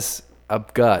has a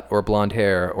gut or blonde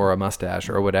hair or a mustache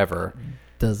or whatever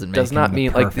Does not him the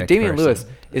mean, like, perfect Damian person. Lewis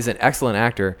is an excellent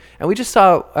actor. And we just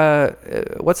saw,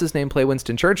 what's his name, play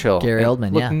Winston Churchill. Gary and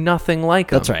Oldman, look yeah. nothing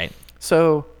like him. That's right.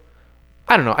 So,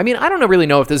 I don't know. I mean, I don't really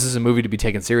know if this is a movie to be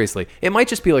taken seriously. It might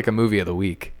just be like a movie of the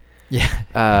week.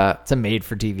 Yeah. It's a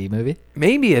made-for-TV movie.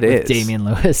 Maybe it is. Damian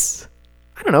Lewis.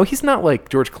 I don't know. He's not like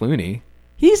George Clooney.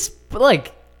 He's,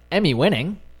 like, Emmy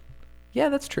winning. Yeah,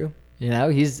 that's true.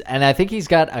 And I think he's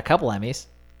got a couple Emmys.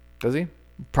 Does he?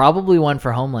 Probably one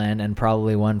for Homeland and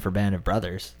probably one for Band of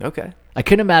Brothers. Okay. I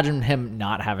couldn't imagine him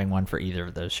not having one for either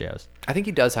of those shows. I think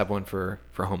he does have one for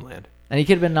Homeland. And he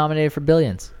could have been nominated for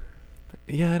Billions.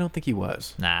 Yeah, I don't think he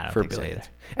was. Nah, I don't think so either.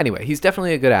 Anyway, he's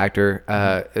definitely a good actor.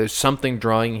 There's something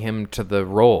drawing him to the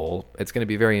role. It's going to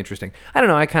be very interesting. I don't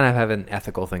know. I kind of have an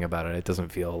ethical thing about it. It doesn't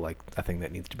feel like a thing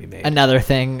that needs to be made.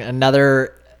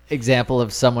 Another example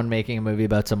of someone making a movie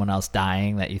about someone else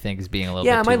dying that you think is being a little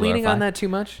bit too am I leaning glorified. on that too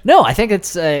much? No, I think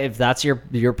it's if that's your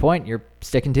point, you're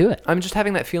sticking to it. I'm just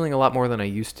having that feeling a lot more than I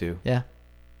used to. Yeah.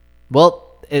 Well,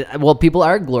 people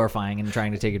are glorifying and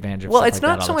trying to take advantage of. Well, stuff it's like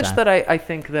not that so all the much time. that I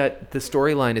think that the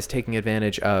storyline is taking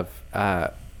advantage of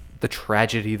the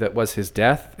tragedy that was his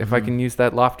death, if I can use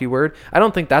that lofty word. I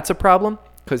don't think that's a problem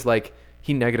because, like,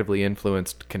 he negatively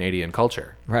influenced Canadian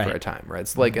culture for a time, right?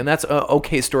 It's like, and that's an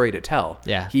okay story to tell.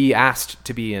 Yeah. He asked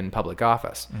to be in public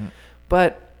office.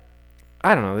 But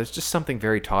I don't know, there's just something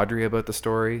very tawdry about the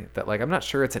story that, like, I'm not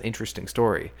sure it's an interesting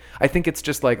story. I think it's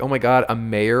just like, oh my God, a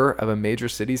mayor of a major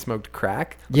city smoked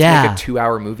crack? Let's make a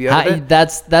 2-hour movie out of it?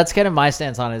 That's kind of my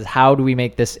stance on it, is how do we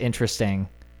make this interesting?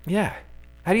 Yeah.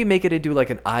 How do you make it into like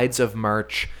an Ides of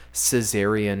March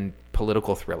Caesarean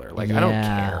political thriller? Like, I don't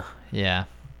care. Yeah.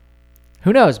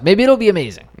 Who knows? Maybe it'll be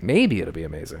amazing. Maybe it'll be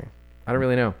amazing. I don't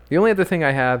really know. The only other thing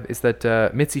I have is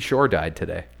that Mitzi Shore died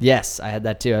today. Yes, I had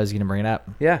that too. I was going to bring it up.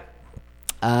 Yeah.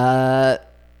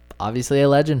 Obviously a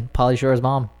legend. Pauly Shore's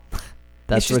mom.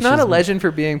 She's not a legend for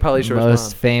being Pauly Shore's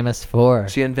most mom. famous for.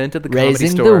 She invented the Comedy Raising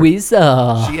Store. the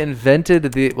Weasel. She invented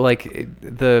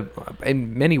the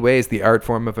in many ways the art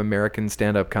form of American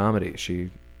stand-up comedy. She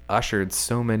ushered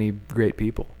so many great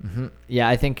people. Mm-hmm. Yeah,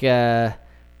 I think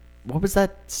what was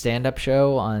that stand-up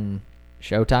show on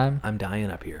Showtime? I'm Dying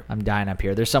Up Here.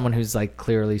 There's someone who's like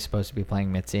clearly supposed to be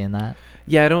playing Mitzi in that.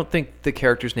 Yeah, I don't think the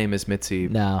character's name is Mitzi.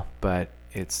 No, but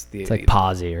it's like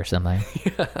Posy or something.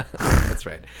 Yeah, that's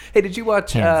right. Hey, did you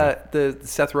watch the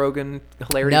Seth Rogen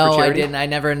Hilarity for No, I Charity? didn't. I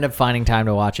never ended up finding time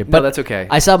to watch it. No, But that's okay.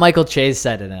 I saw Michael Che's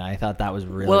said it, and I thought that was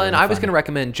really well. And really I was funny. going to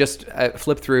recommend just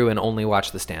flip through and only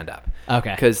watch the stand-up.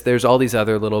 Okay. Because there's all these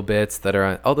other little bits that are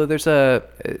on. Although there's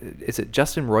is it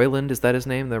Justin Roiland? Is that his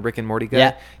name? The Rick and Morty guy?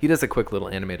 Yeah. He does a quick little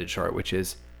animated short, which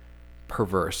is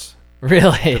perverse,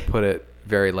 Really? put it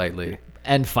very lightly.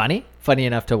 And funny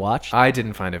enough to watch. I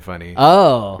didn't find it funny.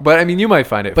 Oh, But I mean, you might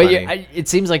find it but funny. it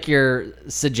seems like you're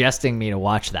suggesting me to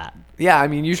watch that. Yeah, I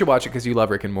mean, you should watch it because you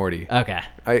love Rick and Morty. Okay.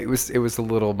 It was a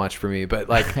little much for me, but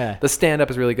like the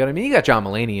stand-up is really good. I mean, you got John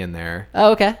Mulaney in there.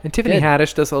 Oh, okay. And Tiffany Good.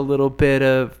 Haddish does a little bit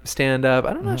of stand-up.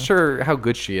 I'm not sure how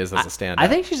good she is as a stand-up. I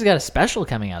think she's got a special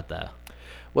coming out though.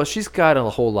 Well, she's got a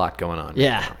whole lot going on.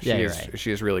 Yeah, right now. yeah, you're right.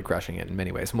 She is really crushing it in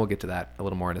many ways, and we'll get to that a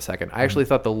little more in a second. I actually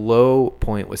thought the low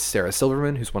point was Sarah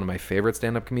Silverman, who's one of my favorite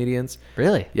stand-up comedians.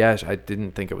 Really? Yeah, I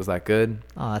didn't think it was that good.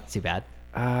 Oh, that's too bad.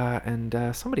 And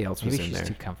somebody else was Maybe in she's there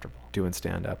too comfortable. doing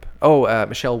stand-up. Oh,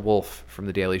 Michelle Wolf from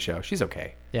The Daily Show. She's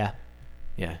okay. Yeah.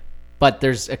 Yeah. But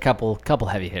there's a couple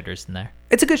heavy hitters in there.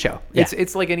 It's a good show. Yeah.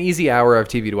 It's like an easy hour of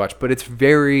TV to watch, but it's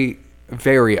very,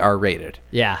 very R-rated.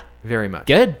 Yeah. Very much.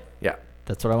 Good. Yeah.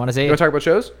 That's what I want to say. You want to talk about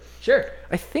shows? Sure.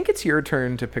 I think it's your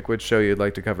turn to pick which show you'd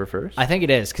like to cover first. I think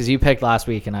it is because you picked last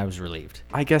week and I was relieved.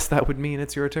 I guess that would mean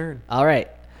it's your turn. All right.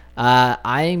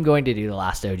 I'm going to do The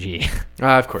Last O.G.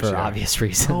 Of course for you are. obvious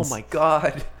reasons. Oh my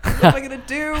God. What am I going to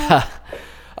do?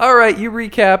 All right. You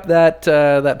recap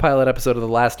that pilot episode of The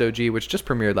Last O.G., which just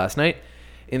premiered last night.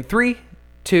 In 3,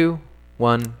 2,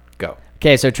 1, go.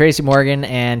 Okay, so Tracy Morgan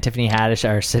and Tiffany Haddish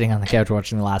are sitting on the couch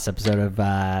watching the last episode of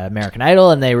American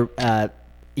Idol, and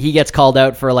he gets called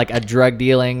out for like a drug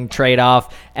dealing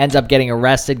trade-off, ends up getting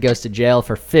arrested, goes to jail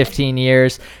for 15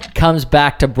 years, comes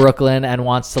back to Brooklyn and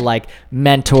wants to like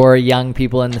mentor young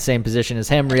people in the same position as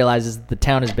him, realizes the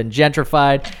town has been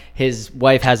gentrified. His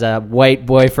wife has a white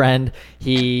boyfriend.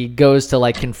 He goes to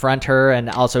like confront her and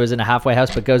also is in a halfway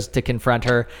house, but goes to confront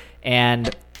her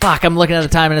and fuck, I'm looking at the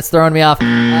time and it's throwing me off.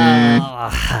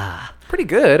 Pretty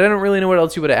good. I don't really know what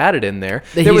else you would have added in there.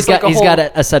 He's got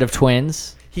a set of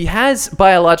twins. He has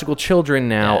biological children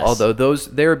now, Yes. although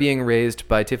they're being raised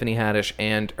by Tiffany Haddish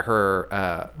and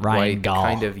her Ryan white Gall.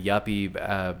 kind of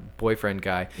yuppie boyfriend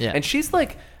guy. Yeah. And she's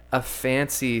like a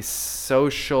fancy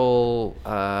social...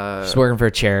 She's working for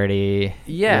a charity.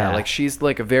 yeah, like she's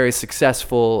like a very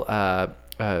successful kind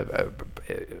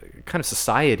of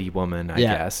society woman, I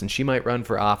guess. And she might run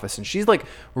for office. And she's like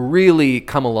really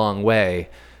come a long way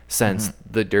since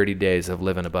the dirty days of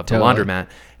living above the laundromat.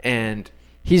 And...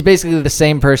 he's basically the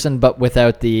same person, but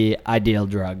without the ideal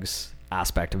drugs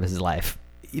aspect of his life.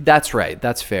 That's right.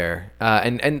 That's fair.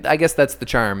 And I guess that's the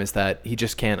charm, is that he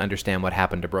just can't understand what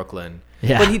happened to Brooklyn.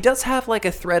 Yeah. But he does have like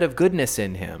a thread of goodness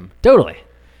in him. Totally.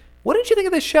 What did you think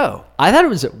of this show? I thought it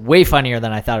was way funnier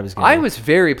than I thought it was going to be. I was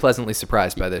very pleasantly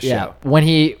surprised by this show. When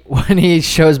he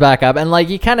shows back up, and like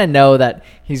you kind of know that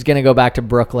he's going to go back to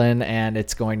Brooklyn, and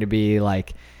it's going to be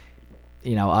like,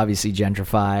 you know, obviously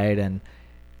gentrified, and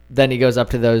then he goes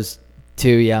up to those two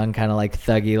young kind of like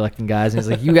thuggy looking guys, and he's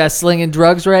like, "You guys slinging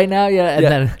drugs right now?" Yeah, and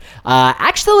then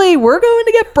actually we're going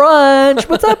to get brunch.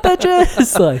 What's up,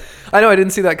 bitches? Like, I know, I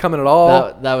didn't see that coming at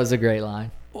all. that was a great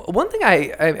line. One thing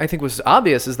I think was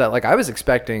obvious is that like I was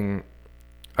expecting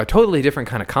a totally different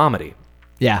kind of comedy.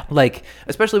 Yeah. Like,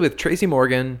 especially with Tracy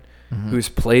Morgan, who's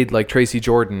played like Tracy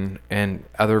Jordan and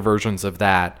other versions of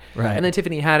that. Right. And then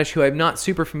Tiffany Haddish, who I'm not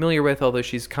super familiar with, although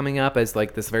she's coming up as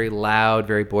like this very loud,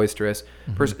 very boisterous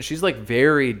person. She's like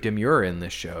very demure in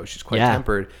this show. She's quite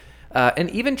tempered. And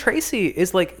even Tracy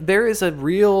is like, there is a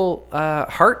real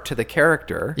heart to the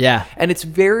character. Yeah. And it's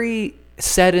very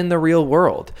set in the real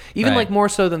world. Even like more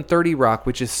so than 30 Rock,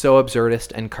 which is so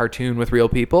absurdist and cartoon with real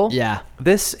people. Yeah.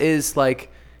 This is like,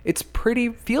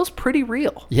 feels pretty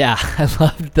real. Yeah,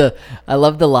 I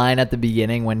love the line at the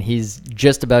beginning when he's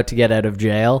just about to get out of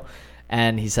jail,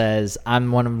 and he says,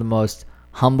 "I'm one of the most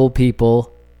humble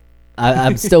people.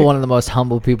 I'm still one of the most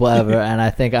humble people ever, and I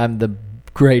think I'm the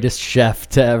greatest chef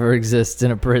to ever exist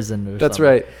in a prison." That's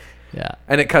something. right. Yeah.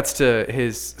 And it cuts to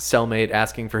his cellmate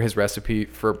asking for his recipe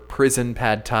for prison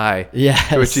pad thai. Yes.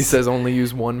 To which he says only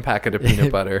use one packet of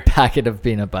peanut butter. Packet of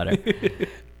peanut butter.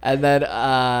 And then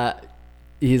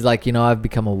he's like, you know, I've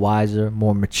become a wiser,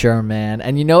 more mature man.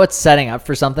 And you know it's setting up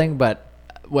for something, but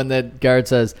when the guard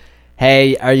says,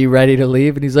 "Hey, are you ready to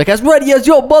leave?" And he's like, "As ready as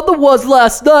your mother was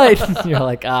last night." You're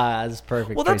like, that's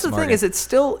perfect. Well, that's Tracy the Morgan. thing, is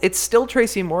it's still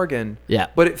Tracy Morgan. Yeah.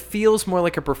 But it feels more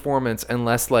like a performance and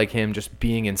less like him just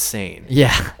being insane.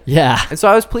 Yeah, yeah. And so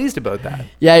I was pleased about that.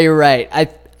 Yeah, you're right.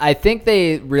 I think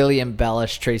they really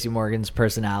embellished Tracy Morgan's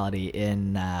personality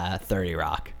in 30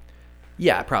 Rock.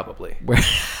 Yeah, probably.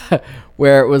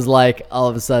 Where it was like, all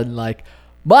of a sudden, like,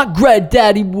 my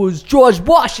granddaddy was George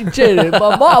Washington and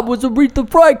my mom was Aretha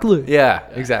Franklin. Yeah,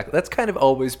 exactly. That's kind of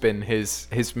always been his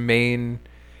main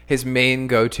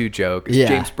go-to joke. Is Yeah.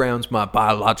 James Brown's my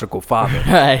biological father.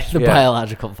 Right, the Yeah.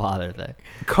 biological father thing.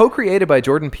 Co-created by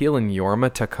Jordan Peele and Yorma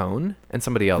Taccone and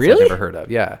somebody else Really? I've never heard of.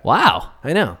 Yeah. Wow.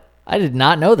 I know. I did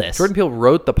not know this. Jordan Peele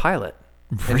wrote the pilot.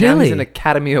 And now Really? he's an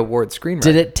Academy Award screenwriter.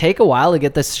 Did it take a while to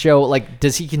get this show? Like,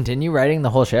 does he continue writing the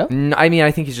whole show? I mean,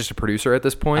 I think he's just a producer at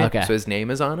this point. Okay. So his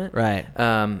name is on it. Right.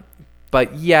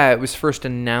 But yeah, it was first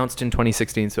announced in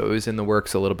 2016, so it was in the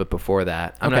works a little bit before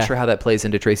that. I'm not Okay. sure how that plays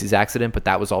into Tracy's accident, but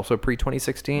that was also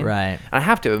pre-2016. Right. And I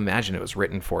have to imagine it was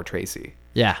written for Tracy.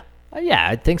 Yeah. Yeah,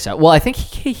 I think so. Well, I think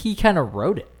he kind of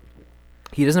wrote it.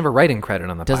 He doesn't have a writing credit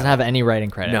on the Doesn't pilot. have any writing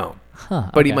credit. No.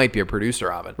 Huh, But he okay. might be a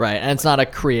producer of it. Right, and it's not a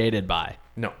created by.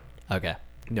 No. Okay.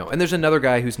 No. And there's another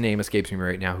guy whose name escapes me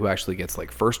right now who actually gets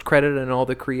like first credit in all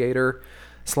the creator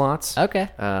slots. Okay.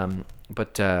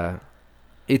 But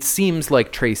it seems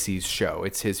like Tracy's show.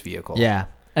 It's his vehicle. Yeah,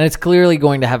 and it's clearly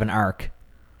going to have an arc.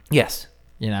 Yes.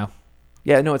 You know.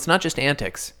 Yeah, no, it's not just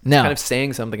antics. It's No. kind of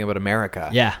saying something about America.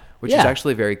 Yeah. Which Yeah. is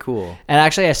actually very cool. And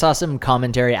actually, I saw some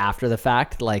commentary after the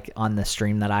fact, like on the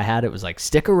stream that I had. It was like,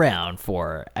 stick around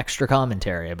for extra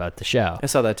commentary about the show. I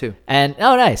saw that too. And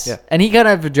oh, nice. Yeah. And he kind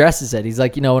of addresses it. He's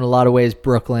like, you know, in a lot of ways,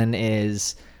 Brooklyn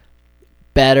is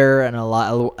better, and a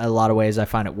lot of ways I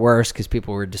find it worse because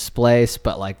people were displaced.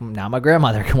 But like now, my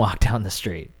grandmother can walk down the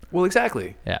street. Well,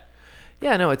 exactly. Yeah.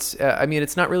 Yeah, no, it's. I mean,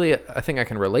 it's not really a thing I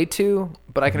can relate to,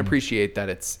 but I can appreciate that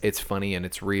it's funny and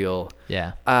it's real.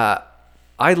 Yeah.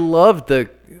 I loved the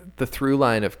through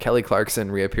line of Kelly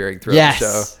Clarkson reappearing throughout Yes. the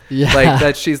show. Yeah. Like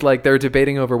that she's like they're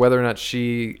debating over whether or not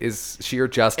she or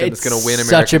Justin is going to win American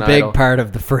such a big Idol. part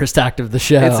of the first act of the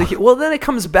show. It's like, well, then it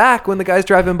comes back when the guy's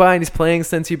driving by and he's playing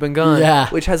Since You've Been Gone, Yeah.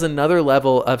 which has another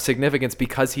level of significance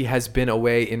because he has been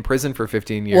away in prison for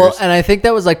 15 years. Well, and I think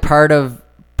that was like part of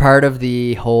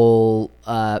the whole.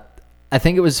 I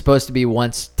think it was supposed to be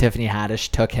once Tiffany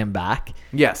Haddish took him back.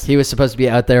 yes. He was supposed to be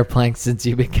out there playing Since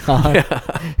You've Been Gone.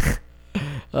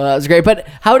 That was great. But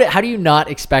how do you not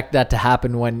expect that to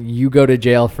happen when you go to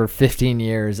jail for 15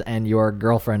 years and your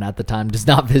girlfriend at the time does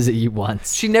not visit you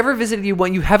once? She never visited you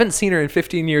when you haven't seen her in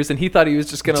 15 years, and he thought he was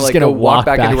just gonna Just go gonna walk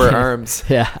back into her in. arms.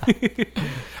 Yeah.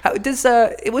 How,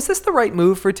 was this the right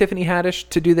move for Tiffany Haddish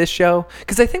to do this show?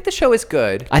 Because I think the show is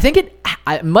good. I think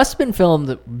it must have been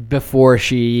filmed before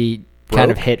she kind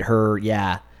of Broke? hit her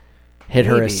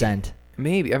Maybe. ascent.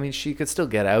 Maybe. I mean, she could still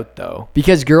get out though.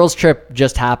 Because Girls Trip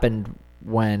just happened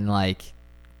when, like,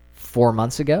 4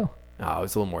 months ago. Oh, it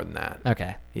was a little more than that.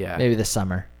 Okay. Yeah. Maybe this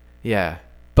summer. Yeah.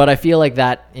 But I feel like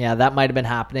that might have been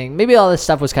happening. Maybe all this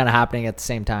stuff was kind of happening at the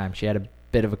same time. She had a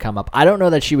bit of a come up. I don't know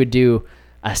that she would do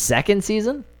a second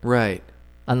season. Right.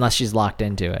 Unless she's locked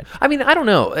into it. I mean, I don't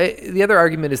know. The other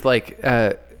argument is like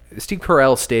Steve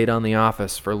Carell stayed on The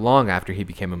Office for long after he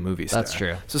became a movie star. That's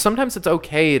true. So sometimes it's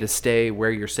okay to stay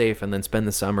where you're safe and then spend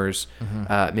the summers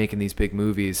making these big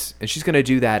movies. And she's going to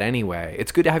do that anyway.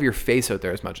 It's good to have your face out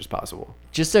there as much as possible.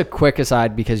 Just a quick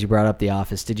aside, because you brought up The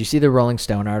Office. Did you see the Rolling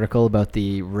Stone article about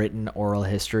the written oral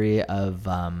history of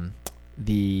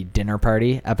the dinner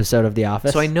party episode of The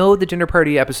Office? So I know the dinner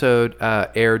party episode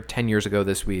aired 10 years ago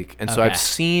this week. And so I've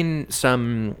seen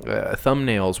some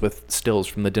thumbnails with stills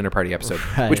from the dinner party episode,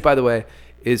 which, by the way,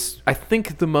 is, I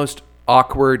think, the most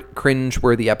awkward,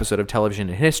 cringe-worthy episode of television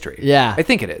in history. Yeah. I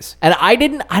think it is. And I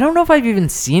don't know if I've even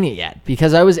seen it yet,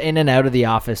 because I was in and out of The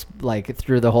Office like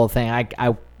through the whole thing.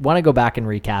 I want to go back and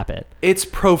recap it. It's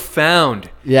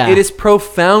profound. Yeah. It is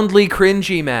profoundly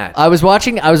cringy, Matt. I was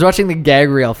watching the gag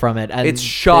reel from it, and it's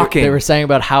shocking. They were saying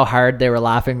about how hard they were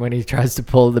laughing when he tries to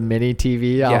pull the mini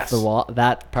TV off the wall.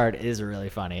 That part is really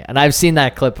funny. And I've seen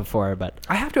that clip before, but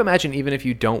I have to imagine, even if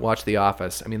you don't watch The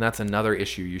Office, I mean, that's another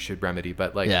issue you should remedy,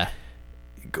 but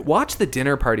watch the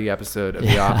dinner party episode of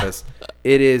The Office.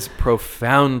 It is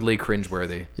profoundly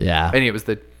cringeworthy. Yeah. And it was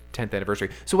the 10th anniversary.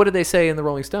 So what did they say in the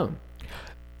Rolling Stone?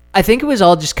 I think it was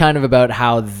all just kind of about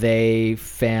how they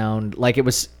found, like, it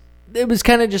was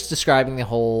kind of just describing the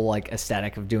whole like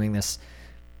aesthetic of doing this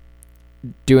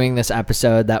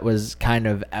episode that was kind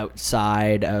of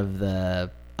outside of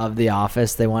the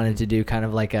Office. They wanted to do kind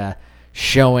of like a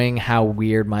showing how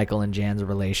weird Michael and Jan's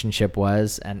relationship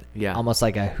was, and almost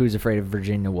like a Who's Afraid of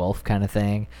Virginia Woolf kind of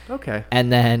thing. Okay. And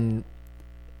then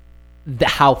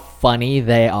how funny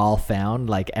they all found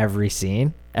like every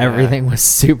scene. Everything was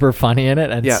super funny in it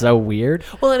and so weird.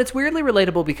 Well, and it's weirdly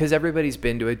relatable because everybody's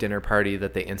been to a dinner party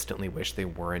that they instantly wish they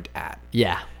weren't at.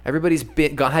 Yeah. Everybody's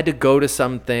had to go to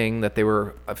something that they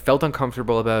felt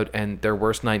uncomfortable about, and their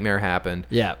worst nightmare happened.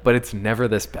 Yeah. But it's never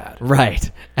this bad. Right.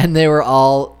 And they were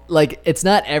all like, it's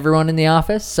not everyone in the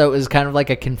office, so it was kind of like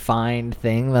a confined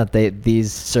thing that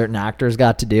these certain actors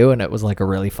got to do, and it was like a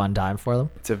really fun time for them.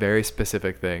 It's a very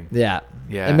specific thing. Yeah.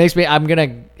 Yeah. It makes me, I'm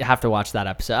going to have to watch that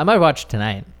episode. I might watch it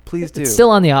tonight. Please do. It's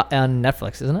still on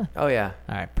Netflix, isn't it? Oh, yeah.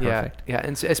 All right, perfect. Yeah.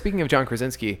 And speaking of John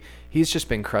Krasinski, he's just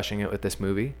been crushing it with this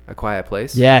movie, A Quiet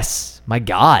Place. Yes. My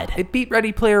God. It beat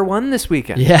Ready Player One this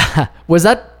weekend. Yeah. Was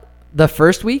that the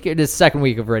first week? It is second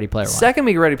week of Ready Player One. Second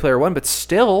week of Ready Player One, but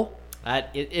still.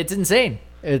 It's insane.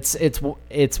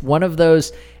 It's one of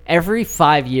those, every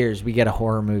 5 years we get a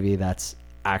horror movie that's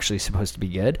actually supposed to be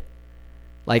good.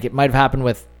 Like, it might have happened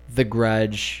with The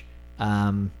Grudge,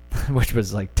 which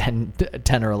was like 10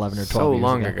 or 11 or 12 so years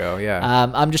long ago,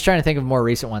 yeah. I'm just trying to think of more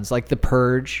recent ones, like The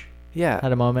Purge. Yeah.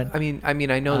 At a moment. I mean,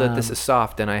 I know that this is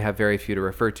soft and I have very few to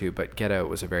refer to, but Get Out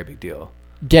was a very big deal.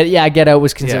 Get Out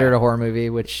was considered a horror movie,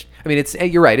 which... I mean,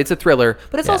 you're right, it's a thriller,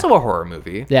 but it's also a horror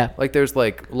movie. Yeah. Like, there's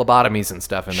like lobotomies and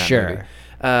stuff in that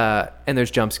movie. And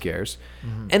there's jump scares.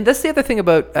 Mm-hmm. And that's the other thing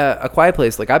about A Quiet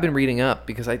Place. Like, I've been reading up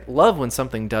because I love when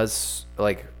something does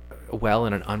like well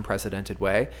in an unprecedented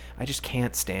way. I just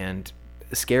can't stand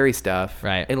scary stuff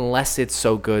unless it's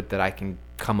so good that I can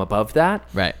come above that.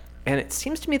 Right. And it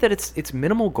seems to me that it's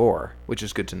minimal gore, which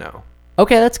is good to know.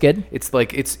 Okay, that's good. It's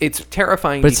like it's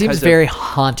terrifying, but it seems very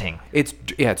haunting. It's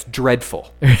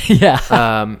dreadful.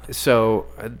 Yeah. So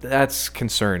that's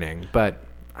concerning, but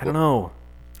I don't know.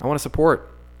 I want to support.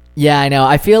 Yeah, I know.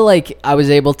 I feel like I was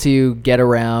able to get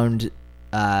around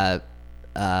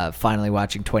finally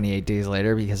watching 28 Days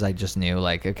Later because I just knew,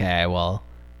 like, okay, well,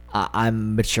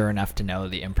 I'm mature enough to know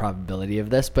the improbability of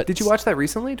this. But did you watch that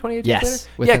recently, 28 Days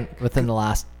Later? Yes, within the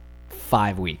last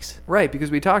 5 weeks. Right,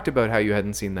 because we talked about how you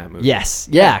hadn't seen that movie. Yes,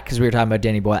 yeah, because we were talking about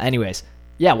Danny Boyle. Anyways,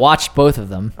 yeah, watched both of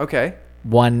them. Okay.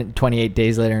 One 28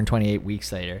 Days Later and 28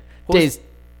 Weeks Later.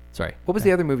 What was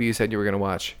the other movie you said you were going to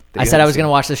watch? I said I was going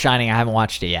to watch The Shining. I haven't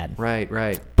watched it yet.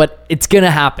 Right. But it's going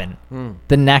to happen.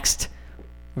 The next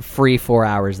free 4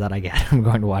 hours that I get, I'm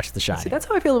going to watch The Shining. See, that's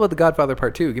how I feel about The Godfather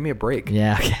Part 2. Give me a break.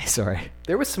 Yeah, okay, sorry.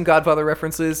 There was some Godfather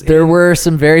references. There were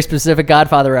some very specific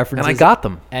Godfather references. And I got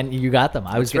them. And you got them.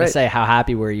 I was going to say, how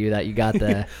happy were you that you got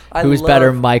the... who's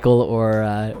better, Michael or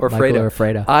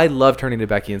Fredo? I love turning to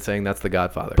Becky and saying that's The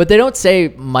Godfather. But they don't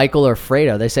say Michael or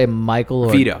Fredo. They say Michael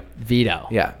or... Vito.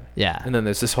 Yeah. Yeah. And then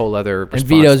there's this whole other response. And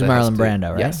Vito's Marlon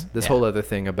Brando, right? Yes. This whole other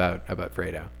thing about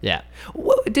Fredo. Yeah.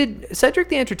 Did Cedric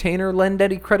the Entertainer lend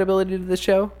any credibility to the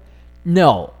show?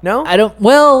 No. No? I don't...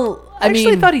 Well, I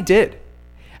actually thought he did.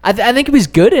 I think he was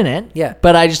good in it. Yeah.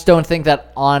 But I just don't think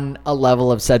that on a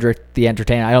level of Cedric the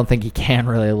Entertainer, I don't think he can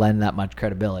really lend that much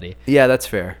credibility. Yeah, that's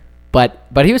fair. But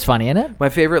he was funny in it. My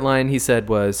favorite line he said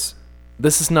was,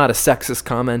 "This is not a sexist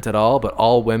comment at all, but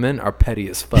all women are petty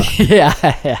as fuck." yeah.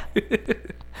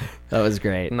 That was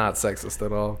great. Not sexist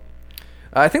at all.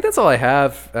 I think that's all I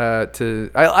have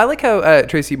I like how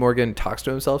Tracy Morgan talks to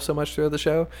himself so much throughout the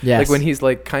show. Yes. Like when he's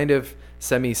like kind of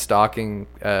semi-stalking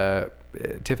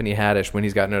Tiffany Haddish when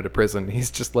he's gotten out of prison.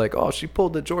 He's just like, oh, she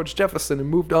pulled the George Jefferson and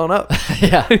moved on up.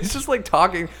 Yeah. He's just like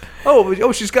talking,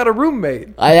 oh, she's got a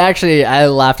roommate. I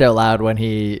laughed out loud when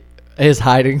he is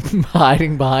hiding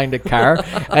behind a car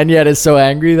and yet is so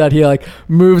angry that he like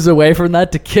moves away from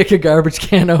that to kick a garbage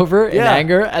can over in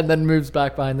anger and then moves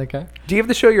back behind the car. Do you have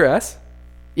the show your S?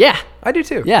 Yeah. I do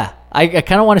too. Yeah. I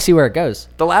kind of want to see where it goes.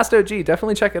 The Last O.G.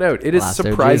 Definitely check it out. It is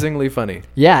surprisingly funny.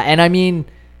 Yeah. And I mean,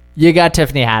 you got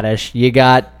Tiffany Haddish, you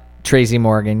got Tracy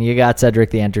Morgan, you got Cedric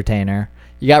the Entertainer,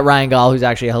 you got Ryan Gall, who's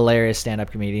actually a hilarious stand-up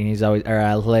comedian. He's always a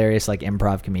hilarious like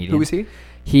improv comedian. Who was he?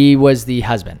 He was the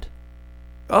husband.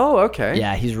 Oh, okay.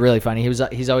 Yeah, he's really funny.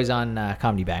 He's always on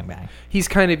Comedy Bang Bang. He's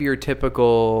kind of your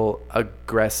typical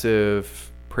aggressive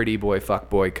pretty boy fuck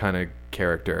boy kind of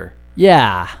character.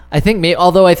 Yeah, I think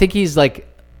although I think he's like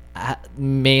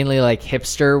mainly like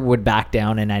hipster, would back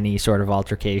down in any sort of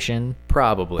altercation,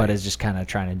 Probably. but is just kind of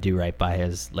trying to do right by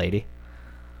his lady.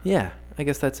 Yeah, I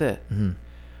guess that's it. Mm-hmm.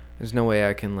 There's no way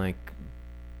I can like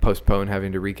postpone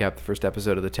having to recap the first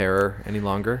episode of The Terror any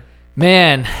longer.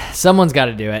 Man, someone's got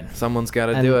to do it. Someone's got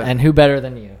to do it. And who better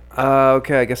than you?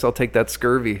 Okay, I guess I'll take that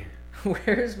scurvy.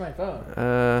 Where's my phone?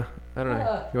 I don't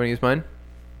know. You want to use mine?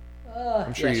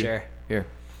 I'm sure you. Sure. Here.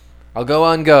 I'll go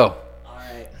on go. All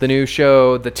right. The new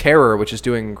show, The Terror, which is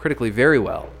doing critically very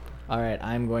well. All right,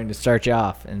 I'm going to start you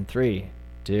off in 3,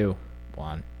 2,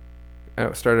 1.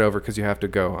 Oh, start it over because you have to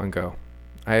go on go.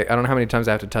 I don't know how many times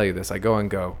I have to tell you this. I go on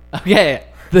go. Okay,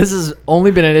 this has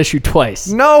only been an issue twice.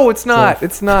 No, it's not.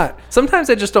 It's not. Sometimes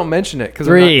I just don't mention it because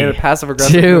I'm not in a passive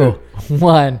aggressive 2,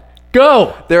 1,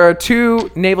 go. There are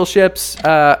 2 naval ships.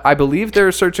 I believe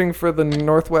they're searching for the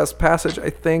Northwest Passage. I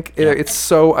think it's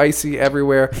so icy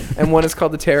everywhere. And one is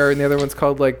called the Terror, and the other one's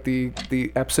called like the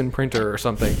Epson printer or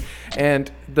something.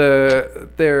 And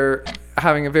they're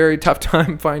having a very tough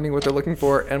time finding what they're looking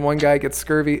for. And one guy gets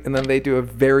scurvy, and then they do a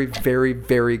very, very,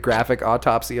 very graphic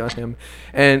autopsy on him.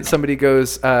 And somebody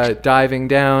goes diving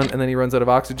down, and then he runs out of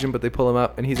oxygen, but they pull him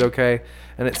up, and he's okay.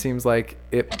 And it seems like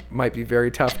it might be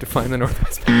very tough to find the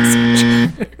Northwest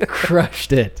Passage.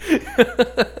 Crushed it.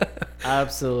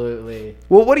 Absolutely.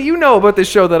 Well, what do you know about this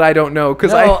show that I don't know?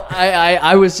 Because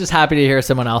I was just happy to hear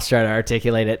someone else try to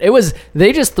articulate it.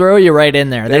 They just throw you right in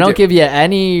there. They don't give you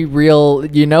any real,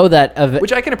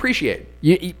 which I can appreciate.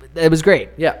 It was great.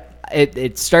 Yeah.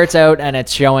 It starts out and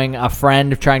it's showing a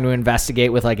friend trying to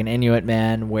investigate with like an Inuit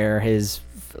man where his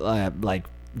like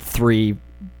 3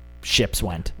 ships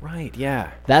went. Right.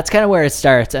 Yeah. That's kind of where it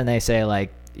starts, and they say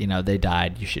like, they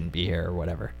died. You shouldn't be here or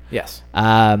whatever. Yes.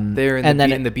 They're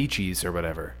in the beaches or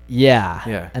whatever. Yeah.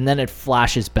 Yeah. And then it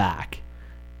flashes back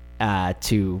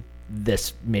to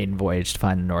this maiden voyage to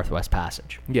find the Northwest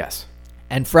Passage. Yes.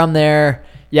 And from there,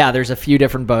 there's a few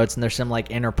different boats, and there's some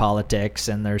like inner politics,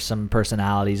 and there's some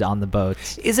personalities on the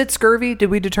boats. Is it scurvy?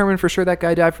 Did we determine for sure that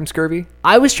guy died from scurvy?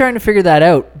 I was trying to figure that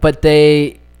out, but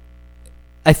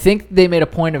I think they made a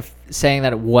point of saying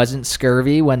that it wasn't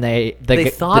scurvy when they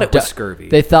thought it was scurvy.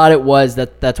 They thought it was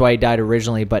that's why he died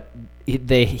originally, but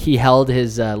he held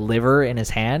his liver in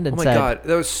his hand and said, "Oh my god,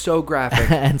 that was so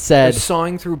graphic!" and said,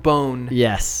 "Sawing through bone."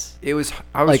 Yes, it was.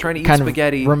 I was trying to eat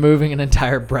spaghetti, removing an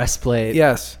entire breastplate.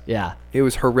 Yes, yeah, it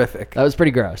was horrific. That was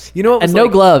pretty gross. You know, and no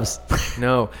gloves.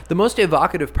 No, the most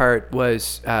evocative part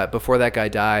was before that guy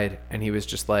died, and he was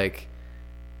just like,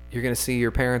 "You're going to see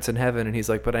your parents in heaven." And he's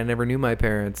like, "But I never knew my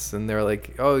parents." And they're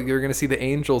like, "Oh, you're going to see the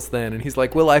angels then." And he's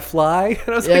like, "Will I fly?" And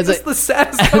I was like, this is the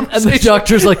saddest conversation. And the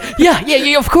doctor's like,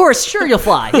 yeah, of course. Sure, you'll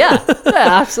fly. Yeah,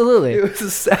 absolutely. It was the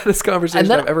saddest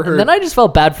conversation I've ever heard. And then I just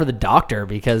felt bad for the doctor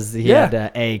because he had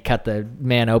to, cut the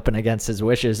man open against his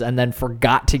wishes and then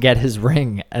forgot to get his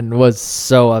ring and was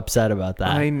so upset about that.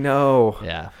 I know.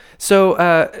 Yeah. So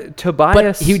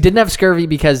Tobias, but he didn't have scurvy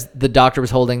because the doctor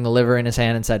was holding the liver in his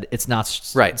hand and said it's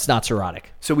not right. It's not cirrhotic.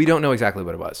 So we don't know exactly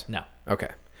what it was. No. Okay.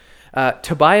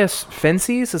 Tobias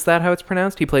Fences, is that how it's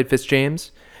pronounced? He played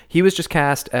Fitzjames. He was just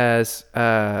cast as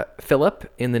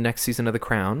Philip in the next season of The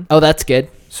Crown. Oh, that's good.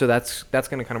 So that's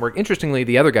going to kind of work. Interestingly,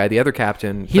 the other guy, the other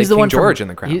captain, he's played King George in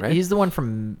The Crown, right? He's the one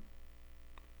from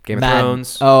Game of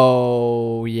Thrones.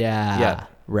 Oh yeah. Yeah.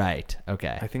 Right.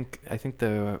 Okay. I think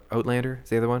the Outlander is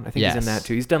the other one. I think he's in that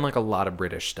too. He's done like a lot of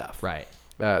British stuff. Right.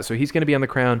 So he's going to be on The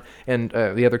Crown, and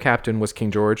the other captain was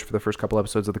King George for the first couple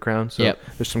episodes of The Crown. So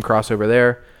there's some crossover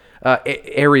there.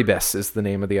 Erebus is the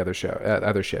name of the other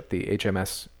ship, the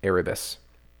HMS Erebus.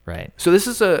 Right. So this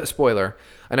is a spoiler.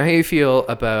 I know how you feel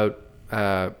about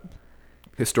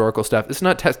historical stuff. It's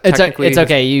not technically. It's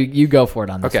okay. You go for it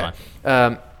on this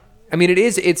one. I mean, it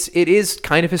is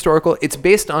kind of historical. It's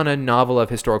based on a novel of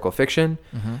historical fiction.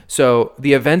 Mm-hmm. So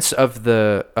the events of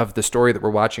the story that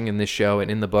we're watching in this show and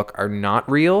in the book are not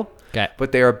real. Okay.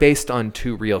 But they are based on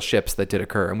 2 real ships that did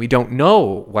occur, and we don't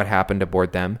know what happened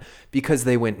aboard them because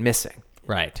they went missing.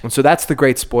 Right. And so that's the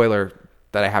great spoiler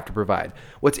that I have to provide.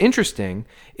 What's interesting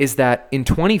is that in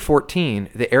 2014,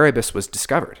 the Erebus was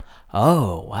discovered.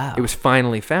 Oh, wow. It was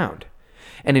finally found.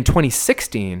 And in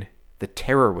 2016, the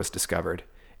Terror was discovered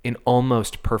in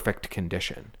almost perfect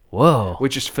condition. Whoa.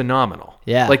 Which is phenomenal.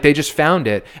 Yeah. Like they just found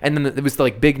it, and then it was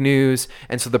like big news,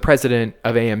 and so the president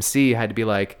of AMC had to be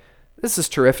like, this is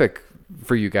terrific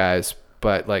for you guys,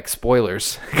 but like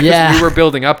spoilers. Yeah. We were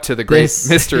building up to the great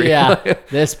mystery. Yeah.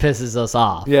 This pisses us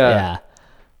off. Yeah.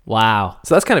 Wow.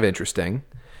 So that's kind of interesting.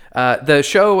 The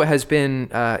show has been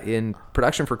in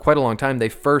production for quite a long time. They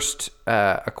first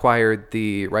acquired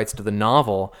the rights to the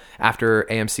novel after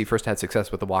AMC first had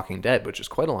success with The Walking Dead, which is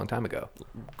quite a long time ago.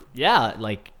 Yeah,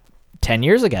 like 10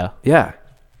 years ago. Yeah.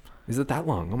 Is it that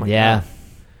long? Oh my God.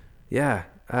 Yeah.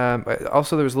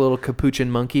 Also, there was a little capuchin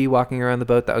monkey walking around the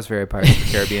boat. That was very Pirates of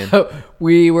the Caribbean.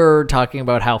 We were talking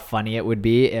about how funny it would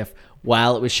be if,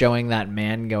 while it was showing that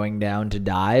man going down to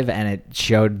dive and it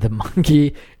showed the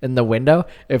monkey in the window,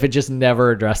 if it just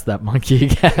never addressed that monkey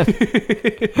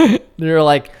again. They were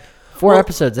like 4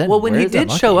 episodes in. Well, when he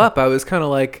did show up, I was kind of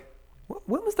like,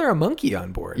 when was there a monkey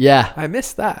on board? Yeah. I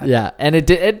missed that. Yeah. And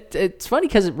it's funny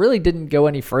because it really didn't go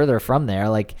any further from there.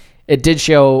 Like, it did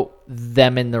show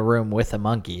them in the room with a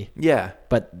monkey. Yeah.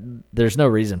 But there's no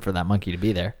reason for that monkey to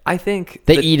be there. I think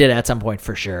they eat it at some point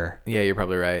for sure. Yeah, you're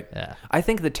probably right. Yeah. I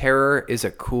think the Terror is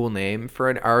a cool name for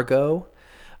an Argo.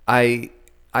 I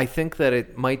think that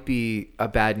it might be a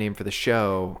bad name for the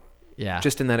show. Yeah.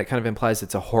 Just in that it kind of implies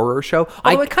it's a horror show.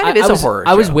 Although it kind of is a horror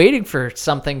show. I was waiting for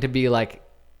something to be like,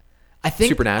 I think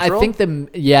supernatural. I think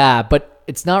but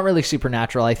it's not really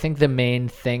supernatural. I think the main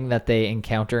thing that they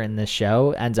encounter in this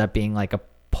show ends up being like a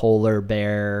polar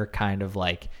bear kind of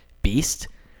like beast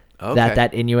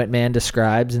that Inuit man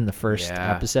describes in the first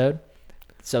episode.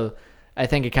 So I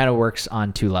think it kind of works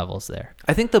on 2 levels there.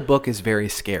 I think the book is very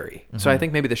scary. Mm-hmm. So I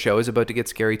think maybe the show is about to get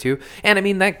scary too. And I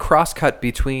mean, that cross-cut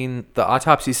between the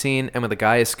autopsy scene and when the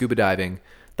guy is scuba diving,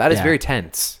 that is very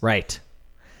tense. Right.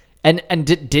 And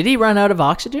did he run out of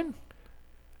oxygen?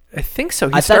 I think so.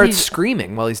 He starts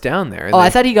screaming while he's down there. I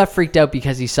thought he got freaked out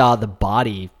because he saw the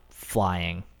body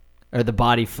flying or the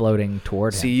body floating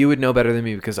toward him. See, you would know better than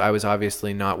me because I was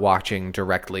obviously not watching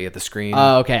directly at the screen.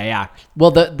 Oh, okay, yeah.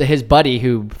 Well, his buddy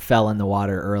who fell in the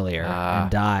water earlier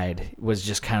and died was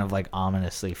just kind of like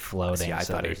ominously floating. See, I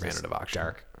thought he ran out of oxygen.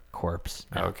 Dark corpse.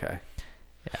 No. Okay.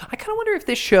 Yeah. I kind of wonder if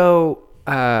this show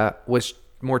was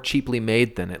more cheaply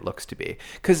made than it looks to be.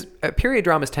 Because period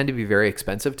dramas tend to be very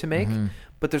expensive to make,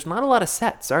 but there's not a lot of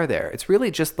sets, are there? It's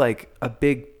really just like a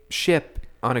big ship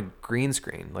on a green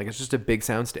screen. Like, it's just a big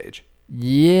soundstage.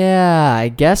 Yeah, I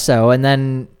guess so. And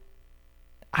then,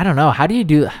 I don't know. How do you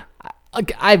do...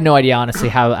 I have no idea, honestly,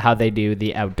 how they do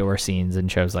the outdoor scenes in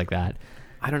shows like that.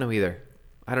 I don't know either.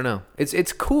 I don't know.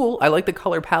 It's cool. I like the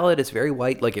color palette. It's very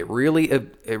white. Like, it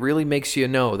really makes you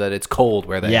know that it's cold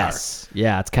where they are. Yes.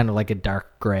 Yeah, it's kind of like a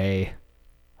dark gray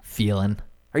feeling.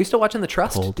 Are you still watching The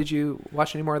Trust? Cold. Did you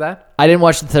watch any more of that? I didn't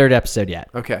watch the 3rd episode yet.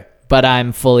 Okay. But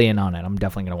I'm fully in on it. I'm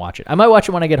definitely going to watch it. I might watch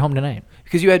it when I get home tonight.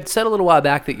 Because you had said a little while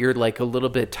back that you're like a little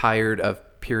bit tired of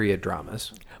period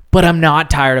dramas. But I'm not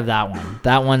tired of that one.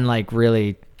 That one like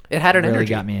really... It had an really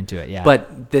energy. Got me into it, yeah.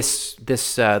 But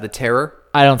The Terror?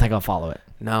 I don't think I'll follow it.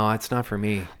 No, it's not for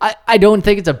me. I don't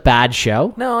think it's a bad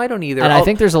show. No, I don't either. And I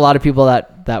think there's a lot of people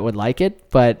that would like it,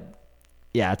 but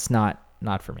yeah, it's not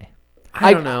for me.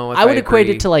 I don't know. I would equate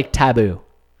it to like Taboo.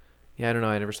 Yeah, I don't know.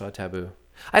 I never saw Taboo.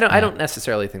 I don't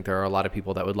necessarily think there are a lot of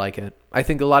people that would like it. I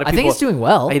think a lot of people... I think it's doing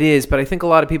well. It is, but I think a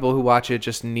lot of people who watch it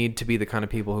just need to be the kind of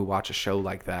people who watch a show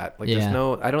like that. Like, there's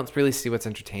I don't really see what's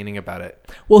entertaining about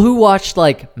it. Well, who watched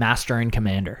like Master and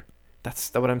Commander?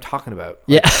 That's what I'm talking about.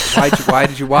 Like, Yeah. why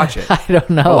did you watch it? I don't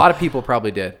know. A lot of people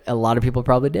probably did. A lot of people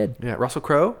probably did. Yeah, Russell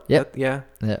Crowe? Yep. Yeah.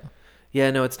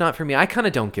 Yeah, no, it's not for me. I kind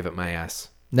of don't give it my ass.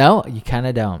 No, you kind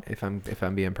of don't. If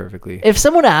I'm being perfectly... If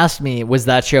someone asked me, was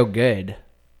that show good?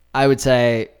 I would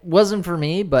say, wasn't for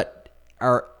me, but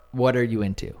what are you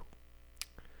into?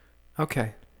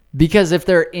 Okay. Because if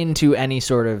they're into any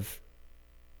sort of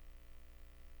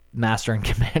Master and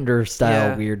Commander style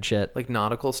Yeah. weird shit. Like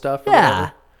nautical stuff. Or Yeah.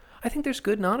 whatever. I think there's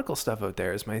good nautical stuff out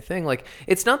there is my thing. Like,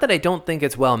 it's not that I don't think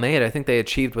it's well made. I think they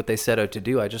achieved what they set out to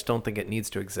do. I just don't think it needs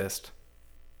to exist.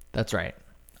 That's right.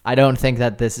 I don't think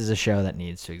that this is a show that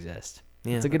needs to exist.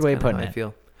 Yeah, it's a good that's way of kinda putting how it. I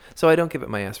feel. So I don't give it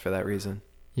my S for that reason.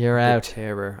 You're The out.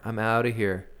 terror. I'm out of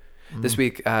here. This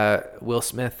week, Will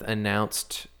Smith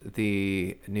announced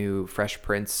the new Fresh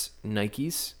Prince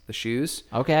Nikes, the shoes.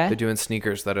 Okay. They're doing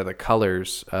sneakers that are the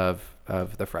colors of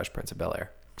the Fresh Prince of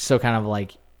Bel-Air. So kind of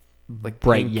like Like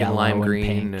bright pink yellow and lime and green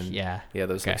pink, and yeah.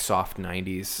 those Okay. like soft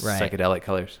 90s Right. psychedelic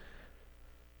colors.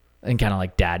 and kind of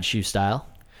like dad shoe style.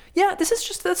 Yeah,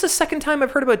 that's the second time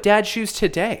I've heard about dad shoes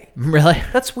today. Really?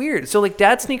 That's weird. So like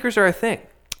dad sneakers are a thing.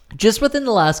 Just within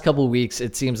the last couple of weeks,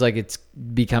 it seems like it's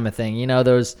become a thing. You know,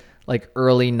 those like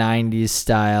early 90s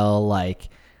style, like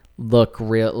look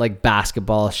real, like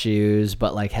basketball shoes,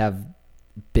 but like have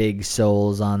big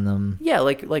soles on them. Yeah,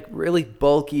 like really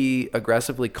bulky,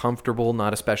 aggressively comfortable,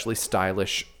 not especially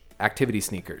stylish activity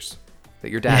sneakers that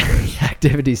your dad wears.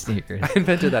 Activity sneakers. I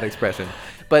invented that expression.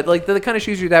 But like the kind of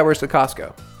shoes your dad wears to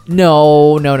Costco.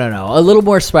 No. A little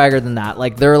more swagger than that.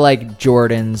 Like they're like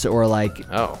Jordans or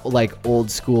like old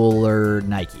school or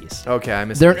Nikes. Okay, I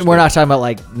misunderstood. We're not talking about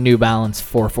like New Balance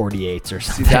 448s or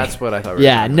something. See, that's what I thought. We were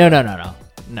Yeah, talking no, about.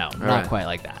 no, not right. quite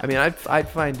like that. I mean, I'd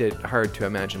find it hard to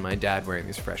imagine my dad wearing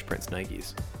these Fresh Prince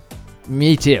Nikes.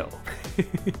 Me too.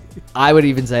 I would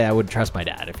even say I wouldn't trust my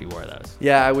dad if he wore those.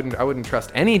 Yeah, I wouldn't trust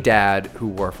any dad who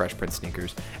wore Fresh Prince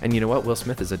sneakers. And you know what? Will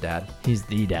Smith is a dad. He's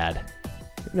the dad.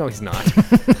 No, he's not.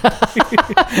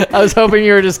 I was hoping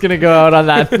you were just gonna go out on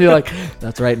that and be like,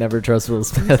 "That's right, never trust Will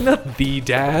Smith." Not the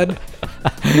dad.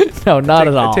 No, not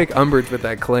at all. I take umbrage with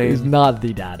that He's claim. not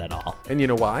the dad at all And you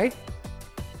know why?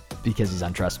 because he's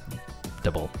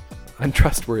untrustable.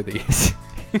 Untrustworthy.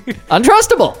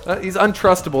 Untrustable. He's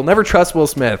untrustable. Never trust Will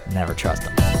Smith. Never trust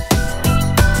him.